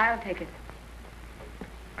 I'll take it.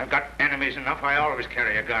 I've got enemies enough. I always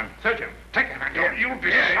carry a gun. Search him. Take him. You'll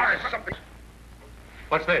be sorry for something.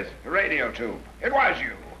 What's this? A radio tube. It was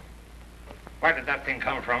you. Where did that thing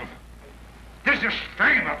come from? This is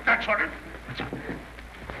strange. That's what it... Let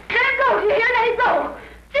him go! You hear? Let him go!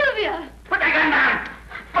 Sylvia! Put that gun down!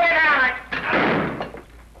 Put it down!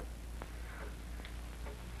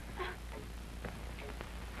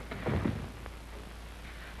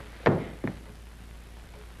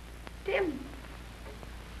 Tim!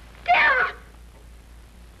 Tim!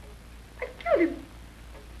 I killed him!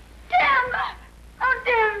 Tim! Oh,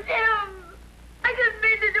 Tim! Tim! I didn't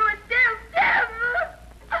mean to do it! Tim! Tim!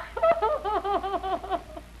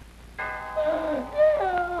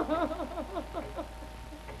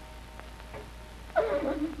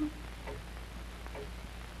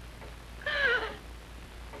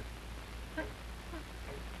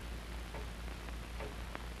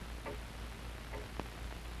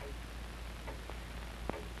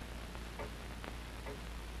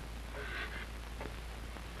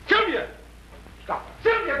 Sylvia! Stop.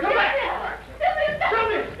 Sylvia, come back!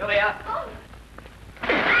 Sylvia! Sylvia!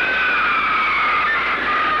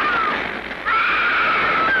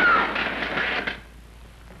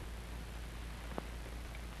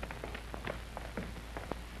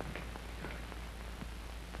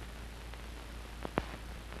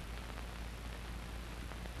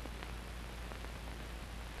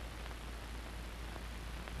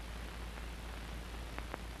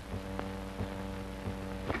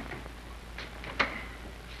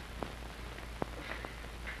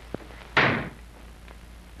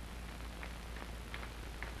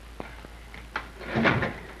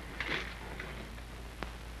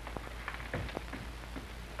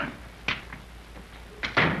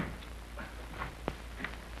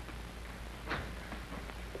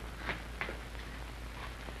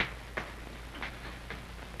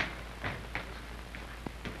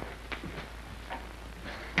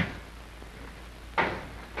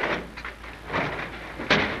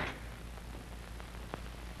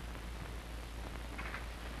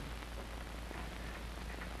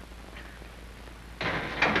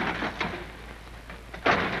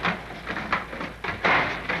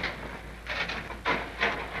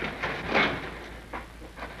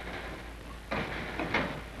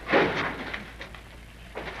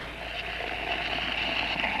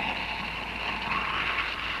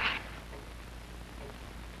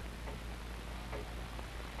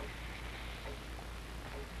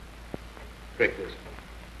 Drink this.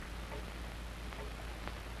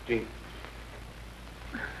 Jean.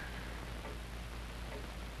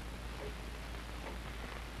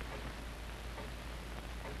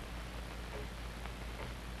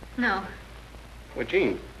 No, Well,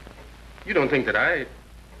 Jean, you don't think that I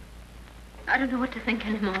don't know what to think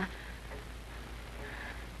anymore.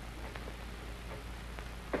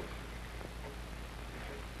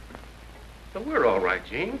 Well, we're all right,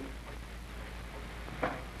 Jean.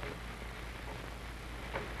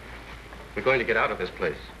 We're going to get out of this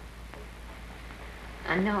place.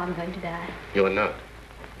 I know I'm going to die. You're not.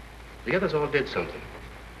 The others all did something.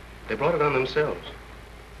 They brought it on themselves.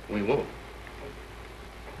 We won't.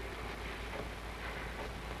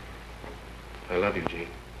 I love you, Jean.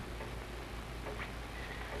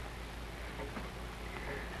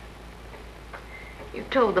 You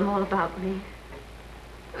told them all about me.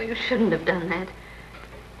 Oh, you shouldn't have done that.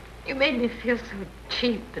 You made me feel so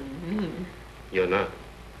cheap and mean. You're not.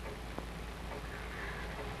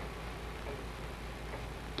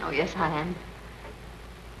 Oh, yes, I am.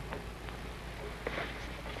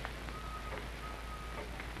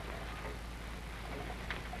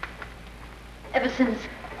 Ever since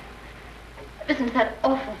that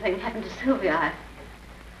awful thing happened to Sylvia,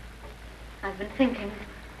 I've been thinking.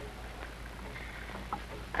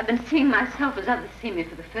 I've been seeing myself as others see me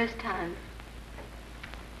for the first time.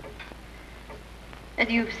 As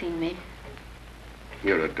you've seen me.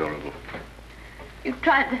 You're adorable. You've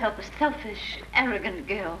tried to help a selfish, arrogant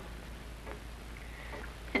girl.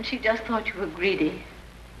 And she just thought you were greedy.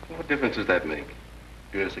 What difference does that make?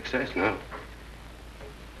 You're a success now.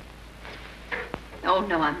 Oh,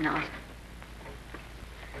 no, I'm not.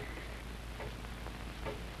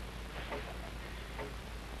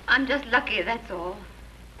 I'm just lucky, that's all.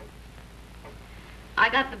 I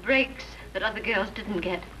got the breaks that other girls didn't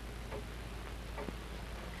get.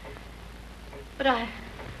 But I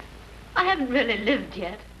haven't really lived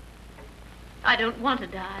yet. I don't want to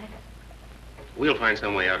die. We'll find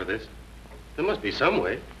some way out of this. There must be some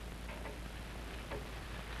way.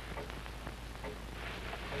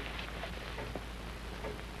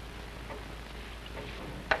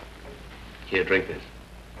 Here, drink this.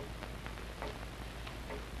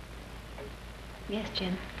 Yes,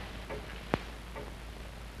 Jim.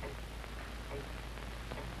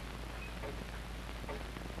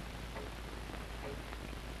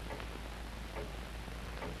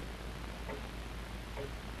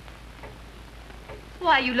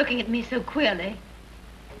 Why are you looking at me so queerly?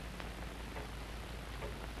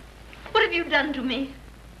 What have you done to me?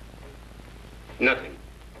 Nothing.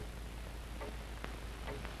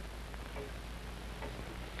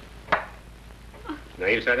 Now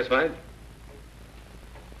you satisfied?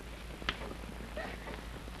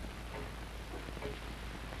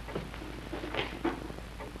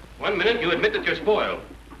 One minute you admit that you're spoiled,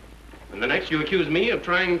 and the next you accuse me of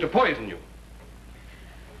trying to poison you.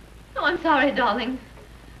 Oh, I'm sorry, darling.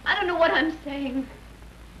 I don't know what I'm saying.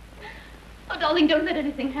 Oh, darling, don't let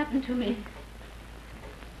anything happen to me.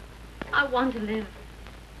 I want to live.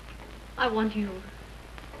 I want you.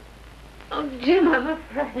 Oh, Jim, I'm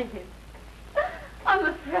afraid. I'm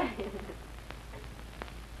afraid.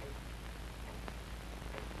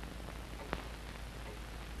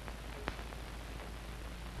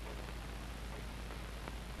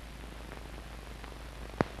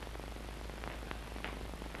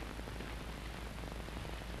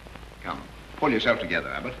 Come, pull yourself together,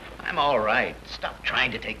 Abbott. I'm all right. Stop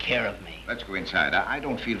trying to take care of me. Let's go inside. I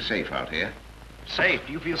don't feel safe out here. Safe?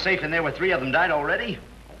 Do you feel safe in there where 3 of them died already?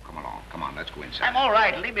 Oh, come along. Come on, let's go inside. I'm all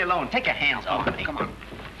right. Leave me alone. Take your hands off me. Come on.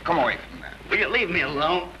 Come away from that. Will you leave me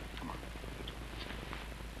alone?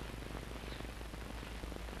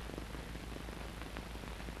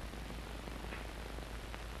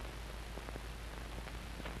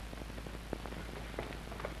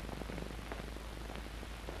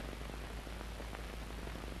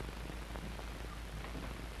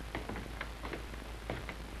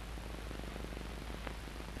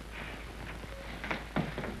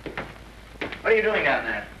 What are you doing down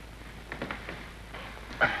there?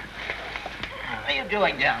 What are you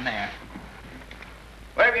doing down there?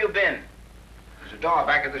 Where have you been? There's a door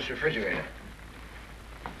back of this refrigerator.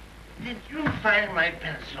 Did you find my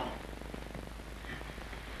pencil?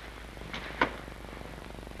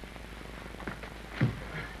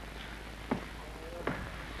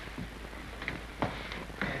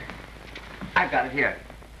 I've got it here.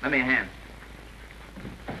 Lend me a hand.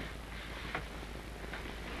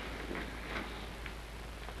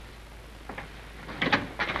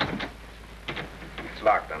 It's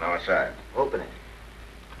locked on our side. Open it.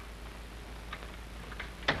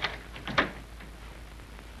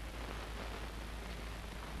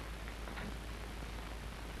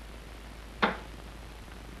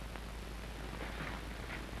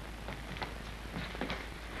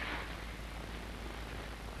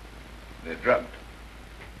 They're drugged.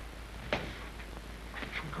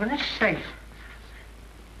 For goodness sake.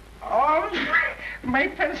 Oh, my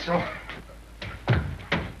pencil.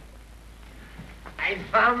 I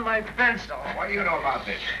found my pencil. What do you know about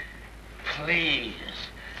this? Please.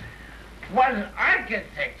 What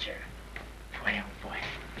architecture. Boy, oh boy.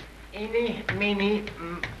 Eeny, meeny,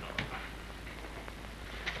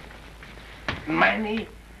 miny,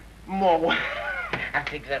 mo. I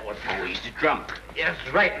think that was... Oh, he's drunk. Yes,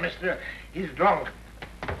 right, mister. He's drunk.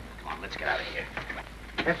 Come on, let's get out of here.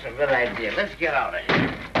 That's a good idea. Let's get out of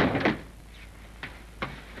here.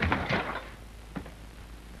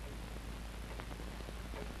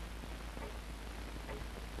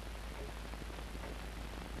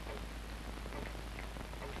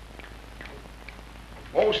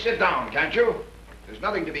 Oh, sit down, can't you? There's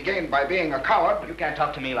nothing to be gained by being a coward. You can't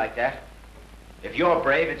talk to me like that. If you're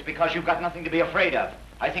brave, it's because you've got nothing to be afraid of.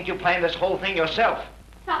 I think you planned this whole thing yourself.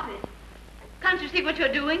 Stop it. Can't you see what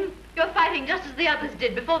you're doing? You're fighting just as the others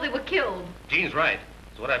did before they were killed. Jean's right.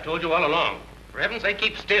 It's what I've told you all along. For heaven's sake,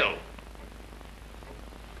 keep still.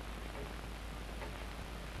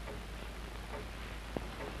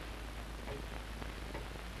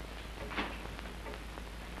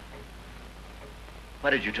 Why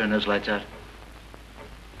did you turn those lights out?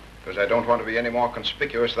 Because I don't want to be any more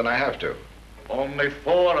conspicuous than I have to. Only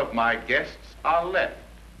 4 of my guests are left.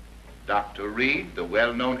 Dr. Reed, the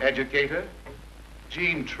well-known educator,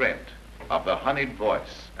 Jean Trent of the honeyed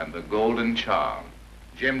voice and the golden charm,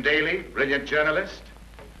 Jim Daly, brilliant journalist,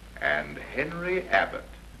 and Henry Abbott.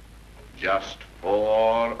 Just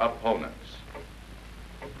 4 opponents.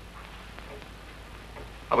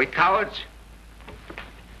 Are we cowards?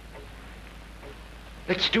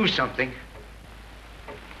 Let's do something.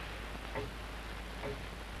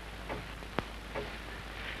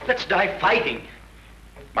 Let's die fighting.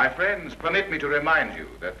 My friends, permit me to remind you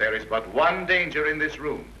that there is but one danger in this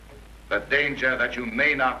room. The danger that you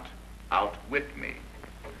may not outwit me.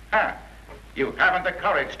 You haven't the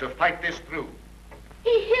courage to fight this through.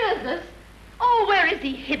 He hears us. Oh, where is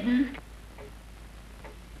he hidden?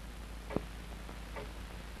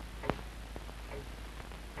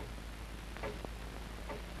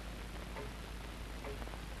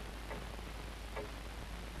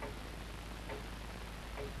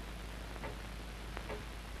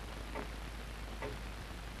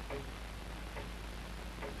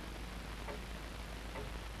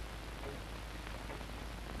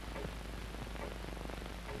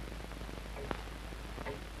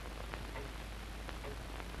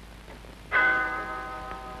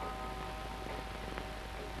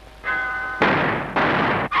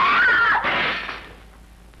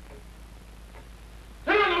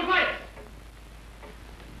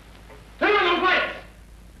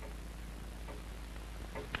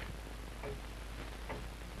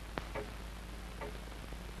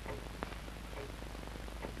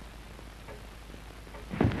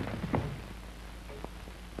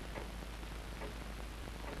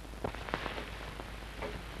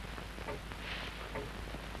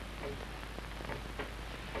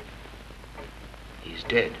 He's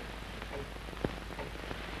dead.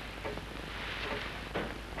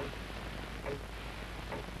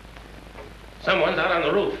 Someone's out on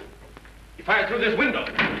the roof. He fired through this window.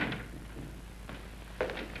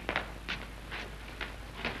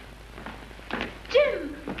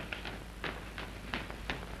 Jim!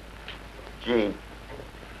 Jean.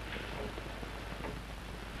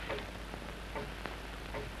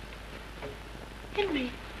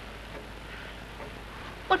 Henry.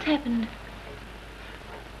 What's happened?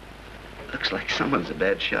 Looks like someone's a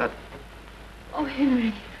bad shot. Oh,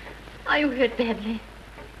 Henry. Are you hurt badly?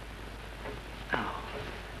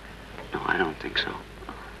 No, I don't think so.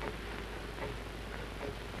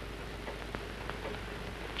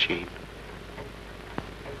 Jean,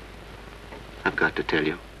 I've got to tell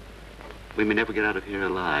you, we may never get out of here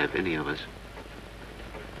alive, any of us.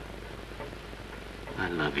 I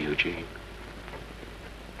love you, Jean.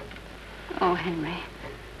 Oh, Henry.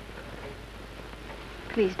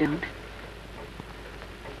 Please don't.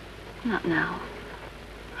 Not now.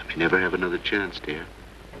 I may never have another chance, dear.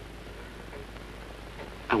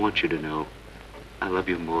 I want you to know I love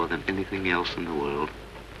you more than anything else in the world.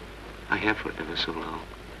 I have for ever so long.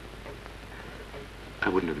 I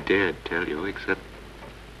wouldn't have dared tell you, except...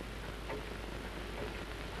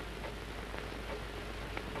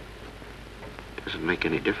 It doesn't make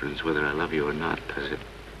any difference whether I love you or not, does it?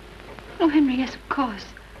 Oh, Henry, yes, of course.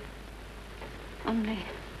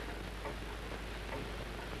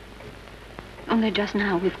 Only just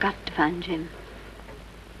now, we've got to find Jim.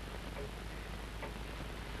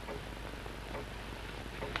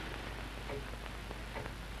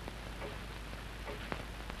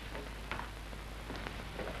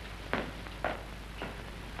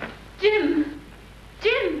 Jim!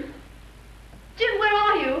 Jim! Jim, where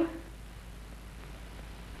are you?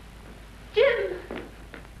 Jim!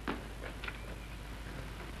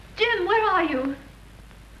 Jim, where are you?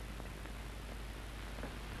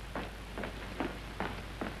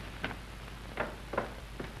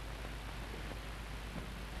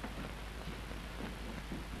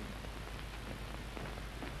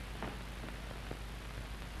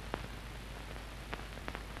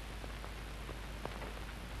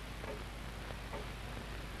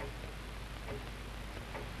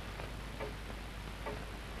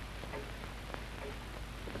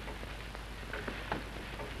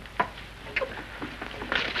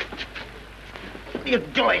 What are you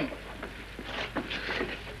doing?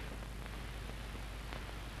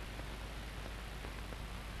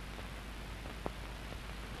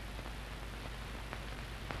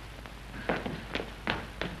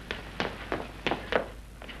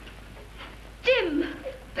 Jim!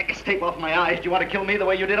 Take this tape off my eyes. Do you want to kill me the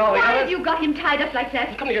way you did all the Why others? have you got him tied up like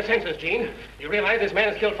that? Come to your senses, Jean. You realize this man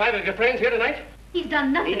has killed 5 of your friends here tonight? He's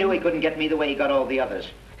done nothing. He knew he couldn't get me the way he got all the others.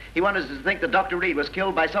 He wanted us to think that Dr. Reed was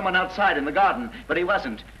killed by someone outside in the garden, but he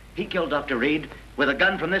wasn't. He killed Dr. Reed with a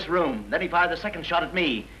gun from this room. Then he fired the second shot at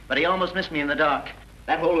me, but he almost missed me in the dark.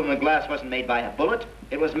 That hole in the glass wasn't made by a bullet.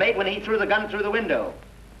 It was made when he threw the gun through the window.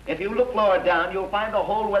 If you look lower down, you'll find the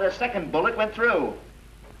hole where the second bullet went through.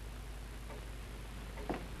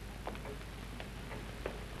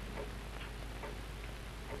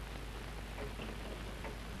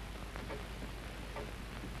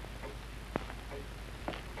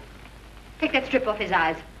 Take that strip off his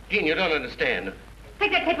eyes. Jean, you don't understand.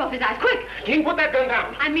 Take that tape off his eyes, quick! Jean, put that gun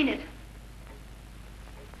down. I mean it.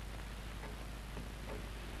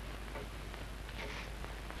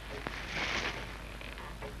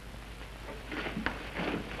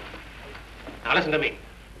 Now listen to me.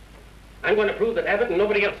 I'm going to prove that Abbott and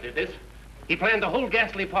nobody else did this. He planned the whole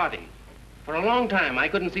ghastly party. For a long time, I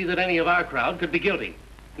couldn't see that any of our crowd could be guilty.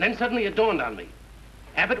 And then suddenly it dawned on me.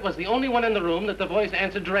 Abbott was the only one in the room that the voice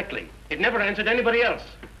answered directly. It never answered anybody else.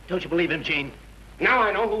 Don't you believe him, Gene? Now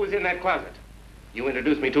I know who was in that closet. You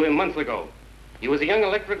introduced me to him months ago. He was a young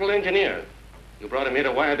electrical engineer. You brought him here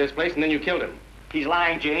to wire this place, and then you killed him. He's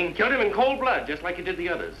lying, Gene. Killed him in cold blood, just like you did the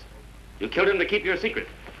others. You killed him to keep your secret.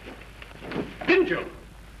 Didn't you?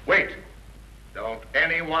 Wait. Don't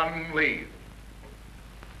anyone leave.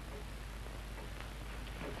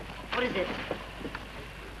 What is it?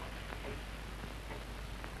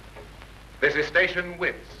 This is Station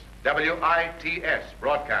WITS, WITS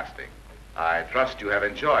Broadcasting. I trust you have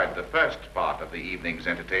enjoyed the first part of the evening's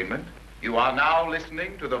entertainment. You are now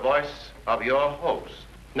listening to the voice of your host.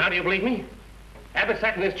 Now do you believe me? Abbott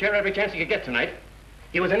sat in this chair every chance he could get tonight.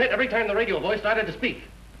 He was in it every time the radio voice started to speak.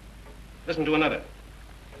 Listen to another.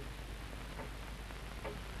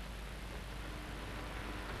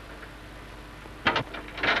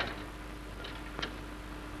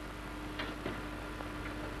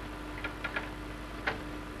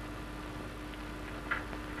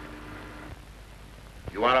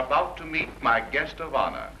 You are about to meet my guest of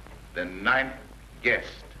honor, the 9th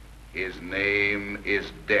guest. His name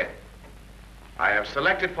is Death. I have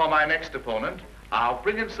selected for my next opponent our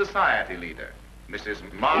brilliant society leader, Mrs.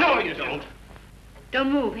 Margaret. No, you don't.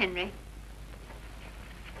 Don't move, Henry.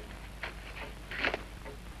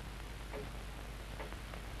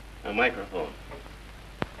 A microphone.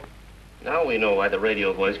 Now we know why the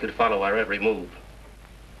radio voice could follow our every move.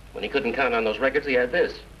 When he couldn't count on those records, he had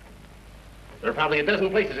this. There are probably a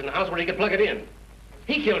dozen places in the house where he could plug it in.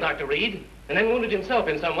 He killed Dr. Reed and then wounded himself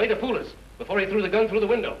in some way to fool us before he threw the gun through the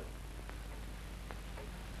window.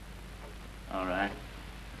 All right.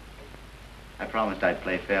 I promised I'd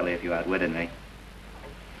play fairly if you outwitted me.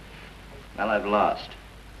 Well, I've lost.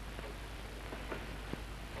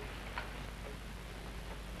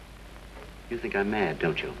 You think I'm mad,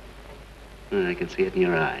 don't you? I can see it in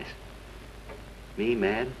your eyes. Me,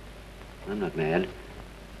 mad? I'm not mad.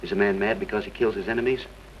 Is a man mad because he kills his enemies?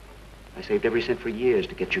 I saved every cent for years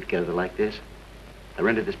to get you together like this. I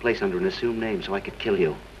rented this place under an assumed name so I could kill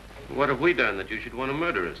you. What have we done that you should want to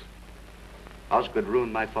murder us? Osgood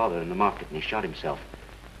ruined my father in the market and he shot himself.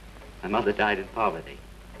 My mother died in poverty.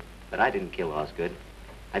 But I didn't kill Osgood.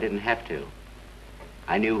 I didn't have to.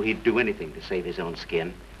 I knew he'd do anything to save his own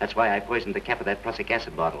skin. That's why I poisoned the cap of that prussic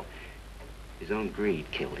acid bottle. His own greed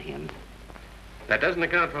killed him. That doesn't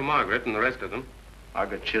account for Margaret and the rest of them.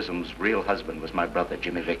 Margaret Chisholm's real husband was my brother,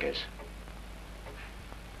 Jimmy Vickers.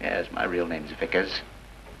 Yes, my real name's Vickers.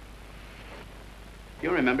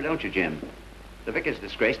 You remember, don't you, Jim? The Vickers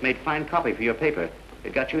disgrace made fine copy for your paper.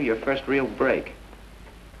 It got you your first real break.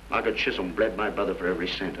 Margaret Chisholm bled my brother for every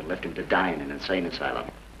cent and left him to die in an insane asylum.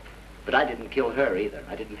 But I didn't kill her either.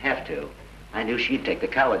 I didn't have to. I knew she'd take the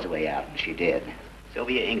coward's way out, and she did.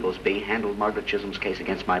 Sylvia Inglesby handled Margaret Chisholm's case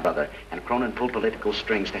against my brother, and Cronin pulled political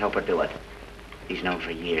strings to help her do it. He's known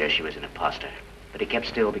for years she was an imposter. But he kept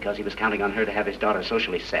still because he was counting on her to have his daughter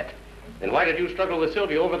socially set. Then why did you struggle with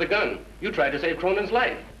Sylvia over the gun? You tried to save Cronin's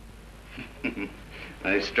life.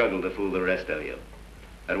 I struggled to fool the rest of you.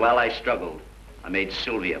 But while I struggled, I made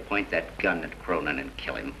Sylvia point that gun at Cronin and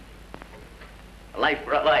kill him. A life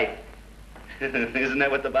for a life. Isn't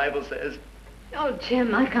that what the Bible says? Oh,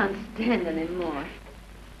 Jim, I can't stand anymore.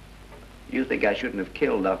 You think I shouldn't have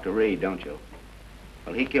killed Dr. Reed, don't you?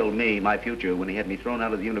 Well, he killed me, my future, when he had me thrown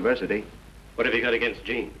out of the university. What have you got against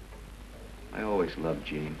Jean? I always loved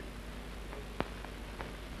Jean.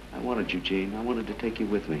 I wanted you, Jean. I wanted to take you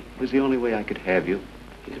with me. It was the only way I could have you.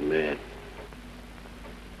 He's mad.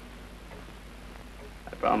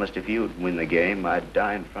 I promised if you'd win the game, I'd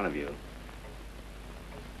die in front of you.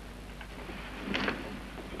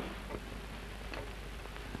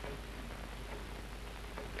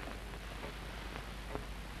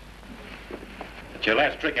 It's your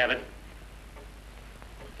last trick, Abbott.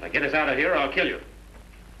 Now get us out of here or I'll kill you.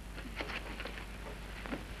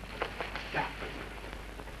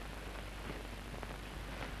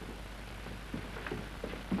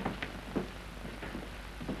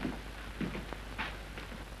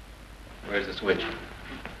 Where's the switch?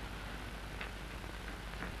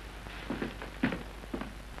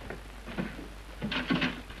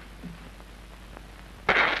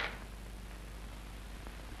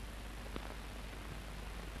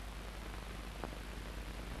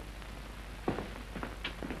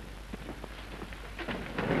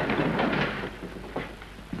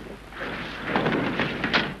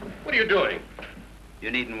 What are you doing?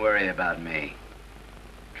 You needn't worry about me.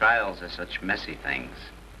 Trials are such messy things.